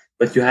there,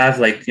 but you have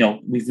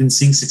we've been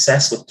seeing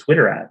success with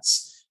Twitter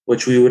ads,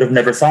 which we would have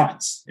never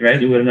thought,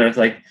 right? You would have never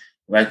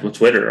like with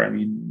Twitter.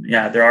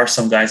 There are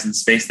some guys in the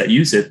space that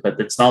use it, but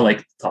it's not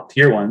like top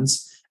tier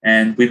ones.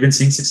 And we've been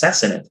seeing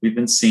success in it. We've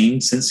been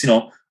seeing since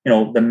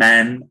the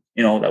man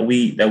that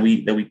we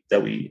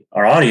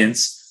our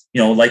audience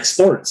like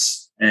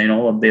sports.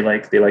 And they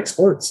like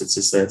sports.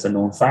 It's a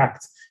known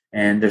fact.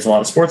 And there's a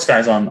lot of sports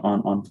guys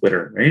on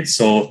Twitter, right?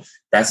 So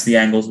that's the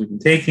angles we've been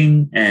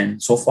taking,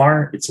 and so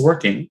far it's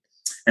working.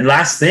 And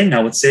last thing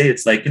I would say,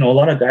 it's a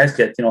lot of guys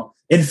get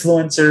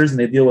influencers, and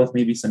they deal with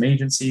maybe some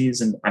agencies,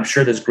 and I'm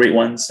sure there's great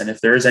ones. And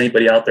if there is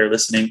anybody out there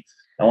listening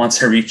that wants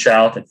to reach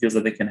out and feels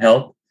that they can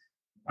help,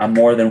 I'm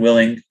more than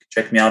willing.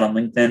 Check me out on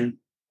LinkedIn.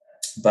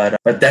 But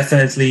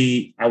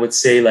definitely, I would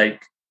say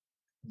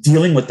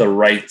dealing with the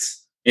right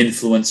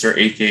influencer,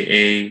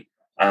 aka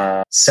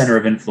center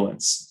of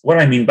influence. What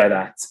do I mean by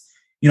that?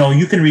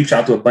 You can reach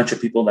out to a bunch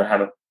of people that have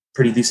a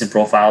pretty decent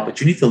profile, but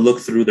you need to look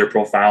through their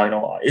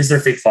profile. Is there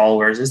fake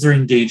followers? Is there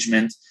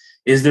engagement?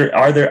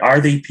 Are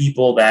they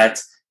people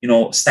that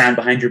stand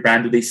behind your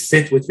brand? Do they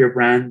fit with your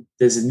brand?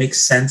 Does it make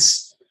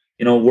sense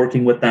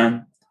working with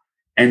them?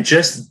 And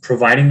just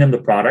providing them the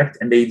product,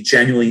 and they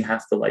genuinely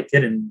have to like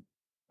it. And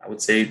I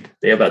would say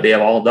they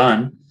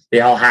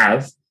all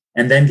have.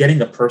 And then getting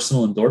a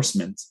personal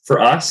endorsement. For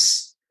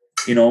us,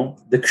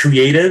 the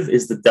creative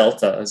is the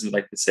delta, as we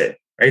like to say,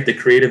 right? The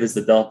creative is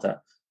the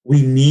delta.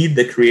 We need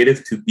the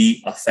creative to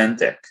be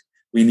authentic.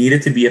 We need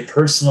it to be a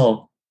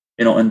personal,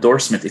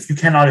 endorsement. If you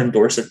cannot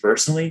endorse it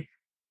personally,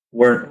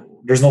 we're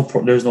not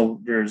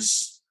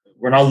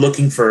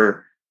looking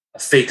for a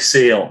fake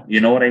sale.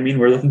 You know what I mean?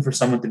 We're looking for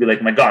someone to be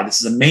like, my God, this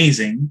is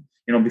amazing.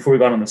 before we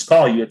got on this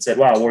call, you had said,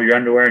 wow, wear your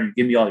underwear and you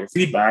give me all your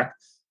feedback.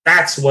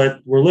 That's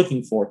what we're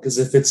looking for. Because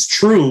if it's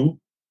true,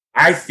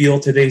 I feel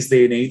today's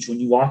day and age, when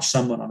you watch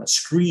someone on a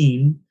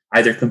screen,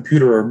 either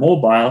computer or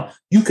mobile,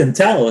 you can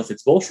tell if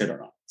it's bullshit or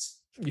not.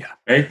 Yeah.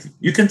 Right?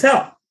 You can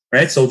tell.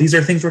 Right? So these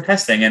are things we're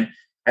testing. And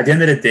at the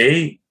end of the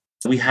day,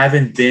 we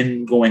haven't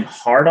been going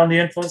hard on the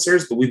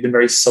influencers, but we've been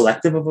very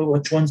selective of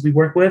which ones we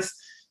work with.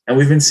 And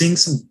we've been seeing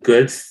some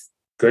good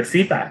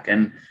feedback.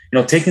 And,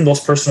 taking those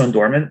personal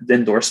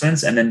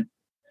endorsements and then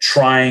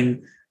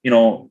trying,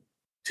 to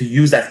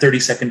use that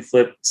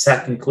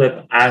 30-second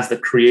clip as the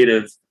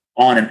creative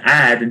on an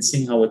ad and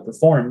seeing how it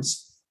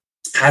performs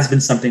has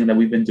been something that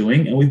we've been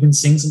doing, and we've been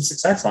seeing some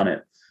success on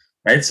it.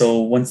 Right.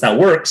 So once that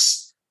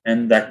works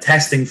and that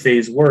testing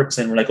phase works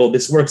and we're like, oh,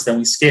 this works, then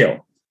we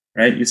scale.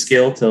 Right? You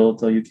scale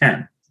till you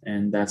can.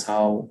 And that's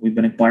how we've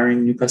been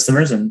acquiring new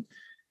customers. And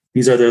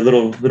these are the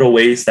little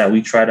ways that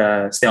we try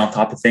to stay on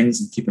top of things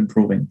and keep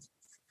improving.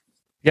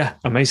 Yeah,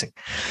 amazing.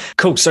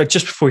 Cool. So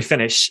just before we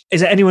finish,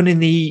 is there anyone in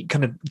the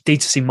kind of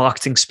D2C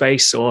marketing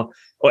space or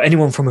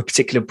anyone from a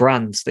particular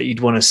brand that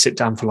you'd want to sit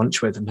down for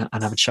lunch with and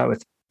have a chat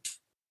with?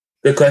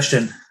 Good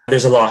question.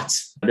 There's a lot.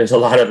 There's a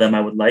lot of them I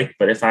would like.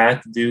 But if I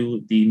had to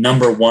do, the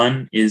number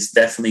one is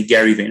definitely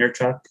Gary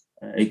Vaynerchuk,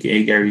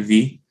 aka Gary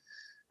V.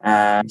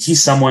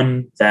 He's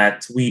someone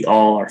that we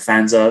all are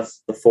fans of,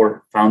 the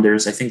 4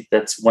 founders. I think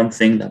that's one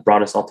thing that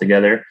brought us all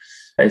together,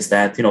 is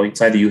that,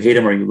 it's either you hate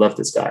him or you love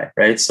this guy,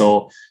 right?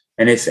 So,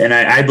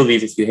 I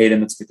believe if you hate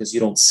him, it's because you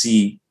don't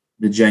see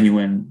the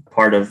genuine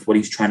part of what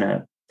he's trying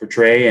to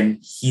portray. And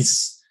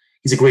he's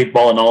a great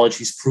ball of knowledge.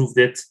 He's proved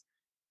it.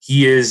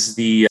 He is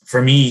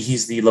for me,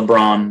 he's the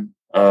LeBron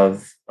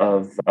of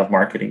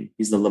marketing.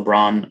 He's the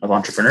LeBron of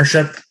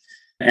entrepreneurship.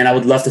 And I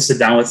would love to sit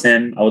down with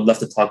him. I would love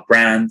to talk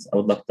brand. I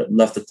would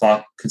love to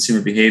talk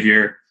consumer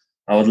behavior.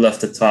 I would love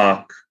to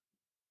talk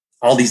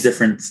all these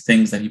different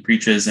things that he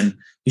preaches. And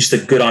he's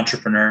just a good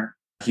entrepreneur.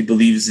 He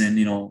believes in,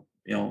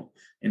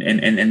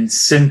 in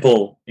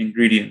simple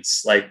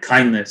ingredients like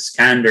kindness,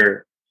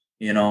 candor,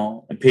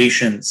 and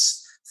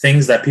patience,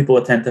 things that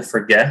people tend to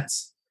forget,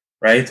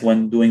 right?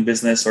 When doing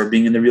business or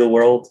being in the real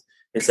world,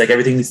 it's like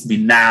everything needs to be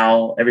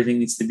now. Everything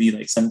needs to be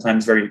like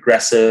sometimes very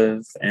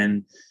aggressive.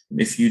 And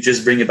if you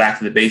just bring it back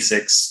to the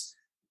basics,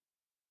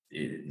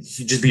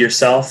 you just be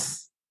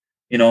yourself,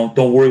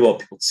 don't worry about what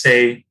people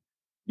say,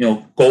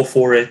 go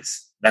for it.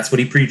 That's what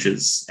he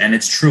preaches. And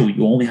it's true.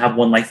 You only have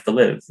one life to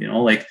live,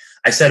 like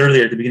I said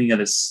earlier at the beginning of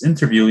this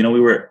interview, we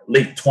were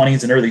late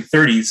 20s and early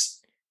 30s.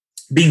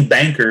 Being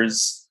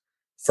bankers,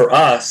 for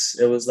us,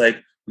 it was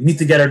like, we need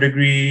to get our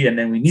degree, and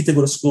then we need to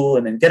go to school,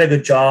 and then get a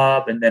good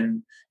job, and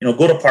then,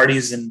 go to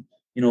parties and,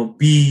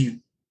 be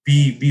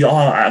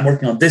I'm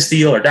working on this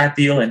deal or that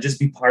deal, and just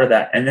be part of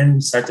that. And then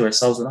we said to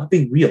ourselves, we're not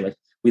being real. Like,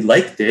 we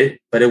liked it,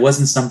 but it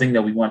wasn't something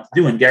that we wanted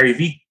to do. And Gary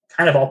Vee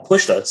kind of all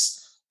pushed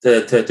us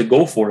to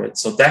go for it.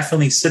 So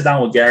definitely sit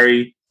down with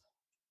Gary,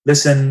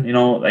 listen,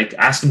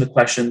 ask him the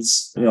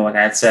questions, like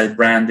I had said,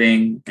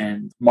 branding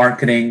and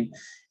marketing.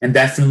 And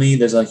definitely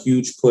there's a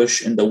huge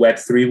push in the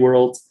Web3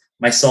 world.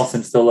 Myself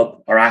and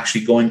Philip are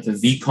actually going to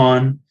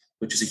VCon,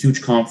 which is a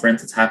huge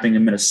conference. It's happening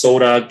in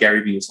Minnesota.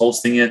 Gary Vee is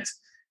hosting it.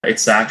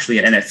 It's actually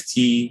an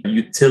NFT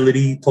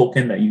utility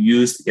token that you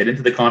use to get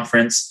into the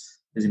conference.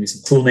 There's going to be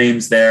some cool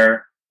names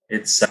there.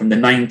 It's from the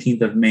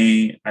 19th of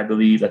May, I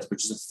believe,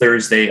 which is a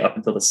Thursday up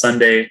until the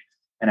Sunday.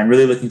 And I'm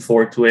really looking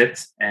forward to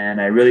it.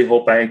 And I really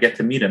hope I get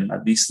to meet him,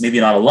 at least maybe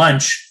not a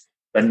lunch,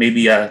 but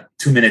maybe a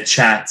 2-minute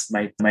chat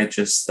might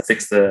just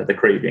fix the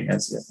craving.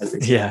 As they say.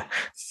 Yeah.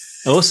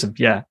 Awesome.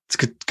 Yeah. It's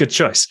good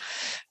choice.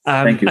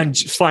 Thank you. And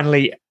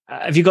finally,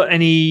 have you got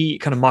any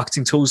kind of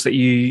marketing tools that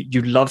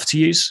you love to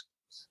use?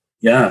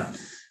 Yeah.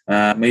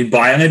 I'm going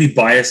to be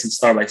biased and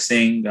start by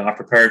saying our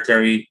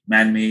proprietary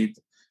man-made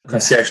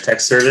concierge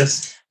tech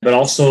service, but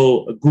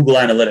also Google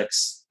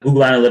Analytics.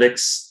 Google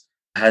Analytics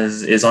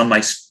is on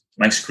my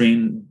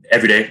screen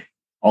every day,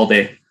 all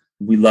day.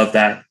 We love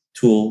that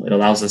tool. It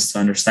allows us to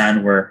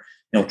understand where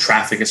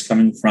traffic is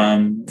coming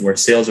from, where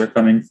sales are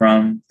coming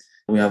from.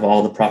 We have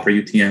all the proper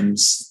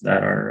UTMs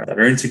that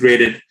are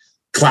integrated.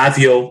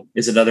 Klaviyo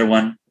is another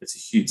one.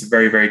 It's a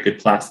very, very good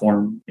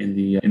platform in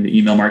the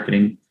email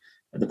marketing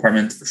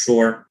department for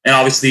sure. And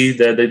obviously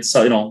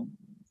the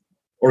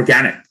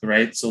organic,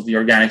 right? So the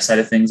organic side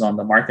of things on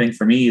the marketing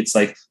for me, it's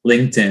like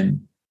LinkedIn,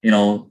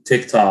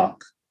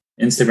 TikTok,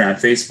 Instagram,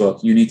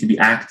 Facebook. You need to be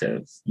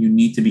active. You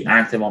need to be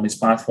active on these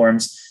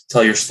platforms.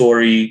 Tell your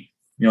story,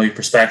 your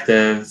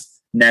perspective,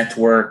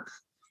 network.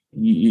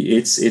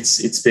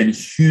 It's been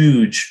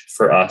huge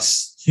for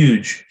us.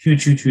 Huge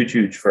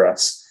for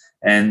us.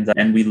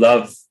 And we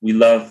love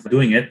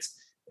doing it.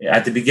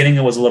 At the beginning,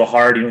 it was a little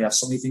hard. We have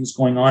so many things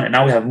going on, and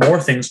now we have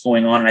more things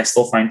going on, and I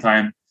still find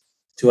time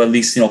to at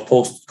least,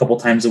 post a couple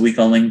times a week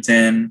on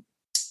LinkedIn,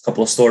 a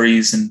couple of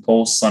stories and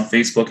posts on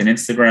Facebook and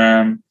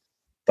Instagram.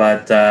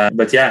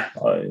 But yeah,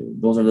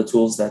 those are the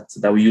tools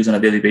that we use on a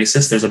daily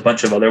basis. There's a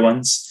bunch of other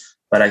ones,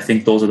 but I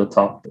think those are the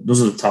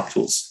top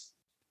tools.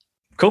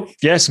 Cool.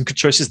 Yeah, some good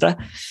choices there.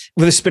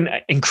 Well, this has been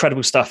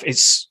incredible stuff.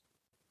 It's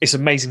it's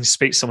amazing to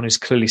speak to someone who's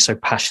clearly so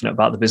passionate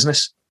about the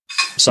business.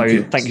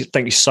 So thank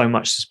you so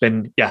much. It's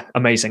been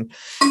amazing.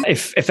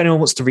 If anyone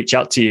wants to reach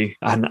out to you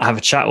and have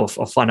a chat or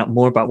find out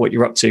more about what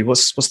you're up to,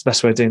 what's the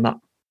best way of doing that?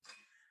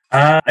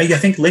 I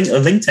think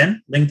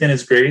LinkedIn. LinkedIn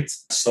is great.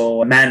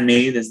 So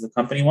Man-Made is the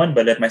company one,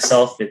 but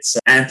myself, it's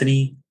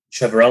Anthony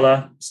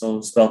Ciavarella.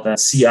 So spelled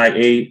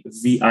Ciavirella.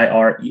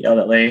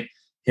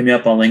 Hit me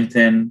up on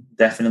LinkedIn.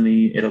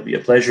 Definitely, it'll be a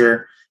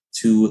pleasure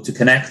to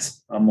connect.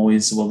 I'm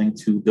always willing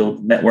to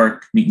build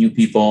network, meet new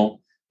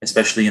people,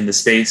 especially in the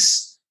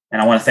space.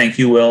 And I want to thank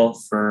you, Will,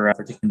 for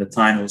taking the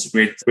time. It was a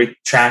great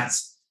chat.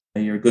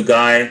 You're a good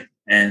guy,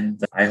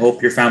 and I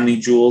hope your family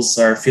jewels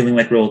are feeling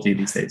like royalty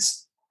these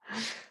days.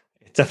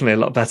 Definitely a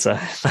lot better.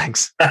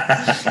 Thanks.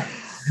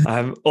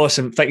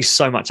 Awesome. Thank you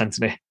so much,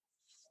 Anthony.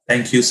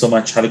 Thank you so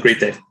much. Have a great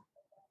day.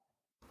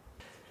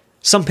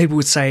 Some people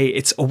would say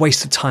it's a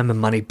waste of time and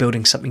money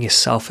building something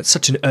yourself at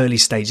such an early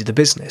stage of the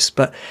business.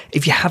 But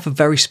if you have a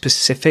very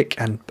specific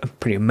and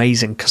pretty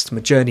amazing customer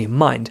journey in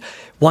mind,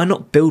 why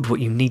not build what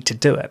you need to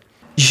do it?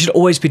 You should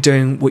always be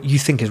doing what you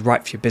think is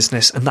right for your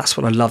business. And that's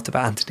what I loved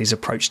about Anthony's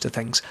approach to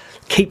things.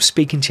 Keep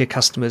speaking to your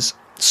customers.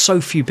 So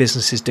few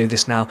businesses do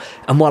this now.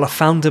 And while a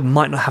founder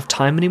might not have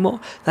time anymore,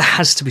 there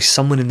has to be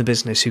someone in the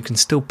business who can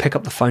still pick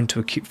up the phone to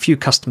a few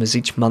customers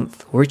each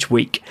month or each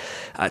week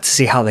to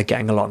see how they're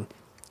getting along.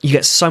 You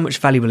get so much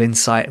valuable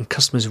insight and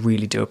customers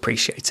really do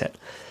appreciate it.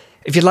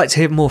 If you'd like to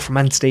hear more from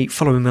Anthony,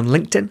 follow him on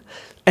LinkedIn.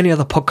 Any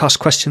other podcast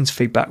questions,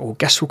 feedback or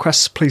guest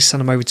requests, please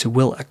send them over to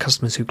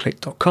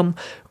will@customerswhoclick.com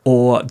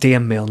or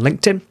DM me on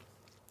LinkedIn.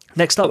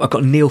 Next up, I've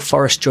got Neil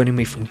Forrest joining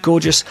me from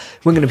Gorgias.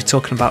 We're going to be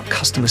talking about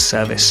customer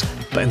service.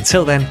 But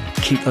until then,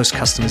 keep those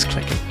customers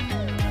clicking.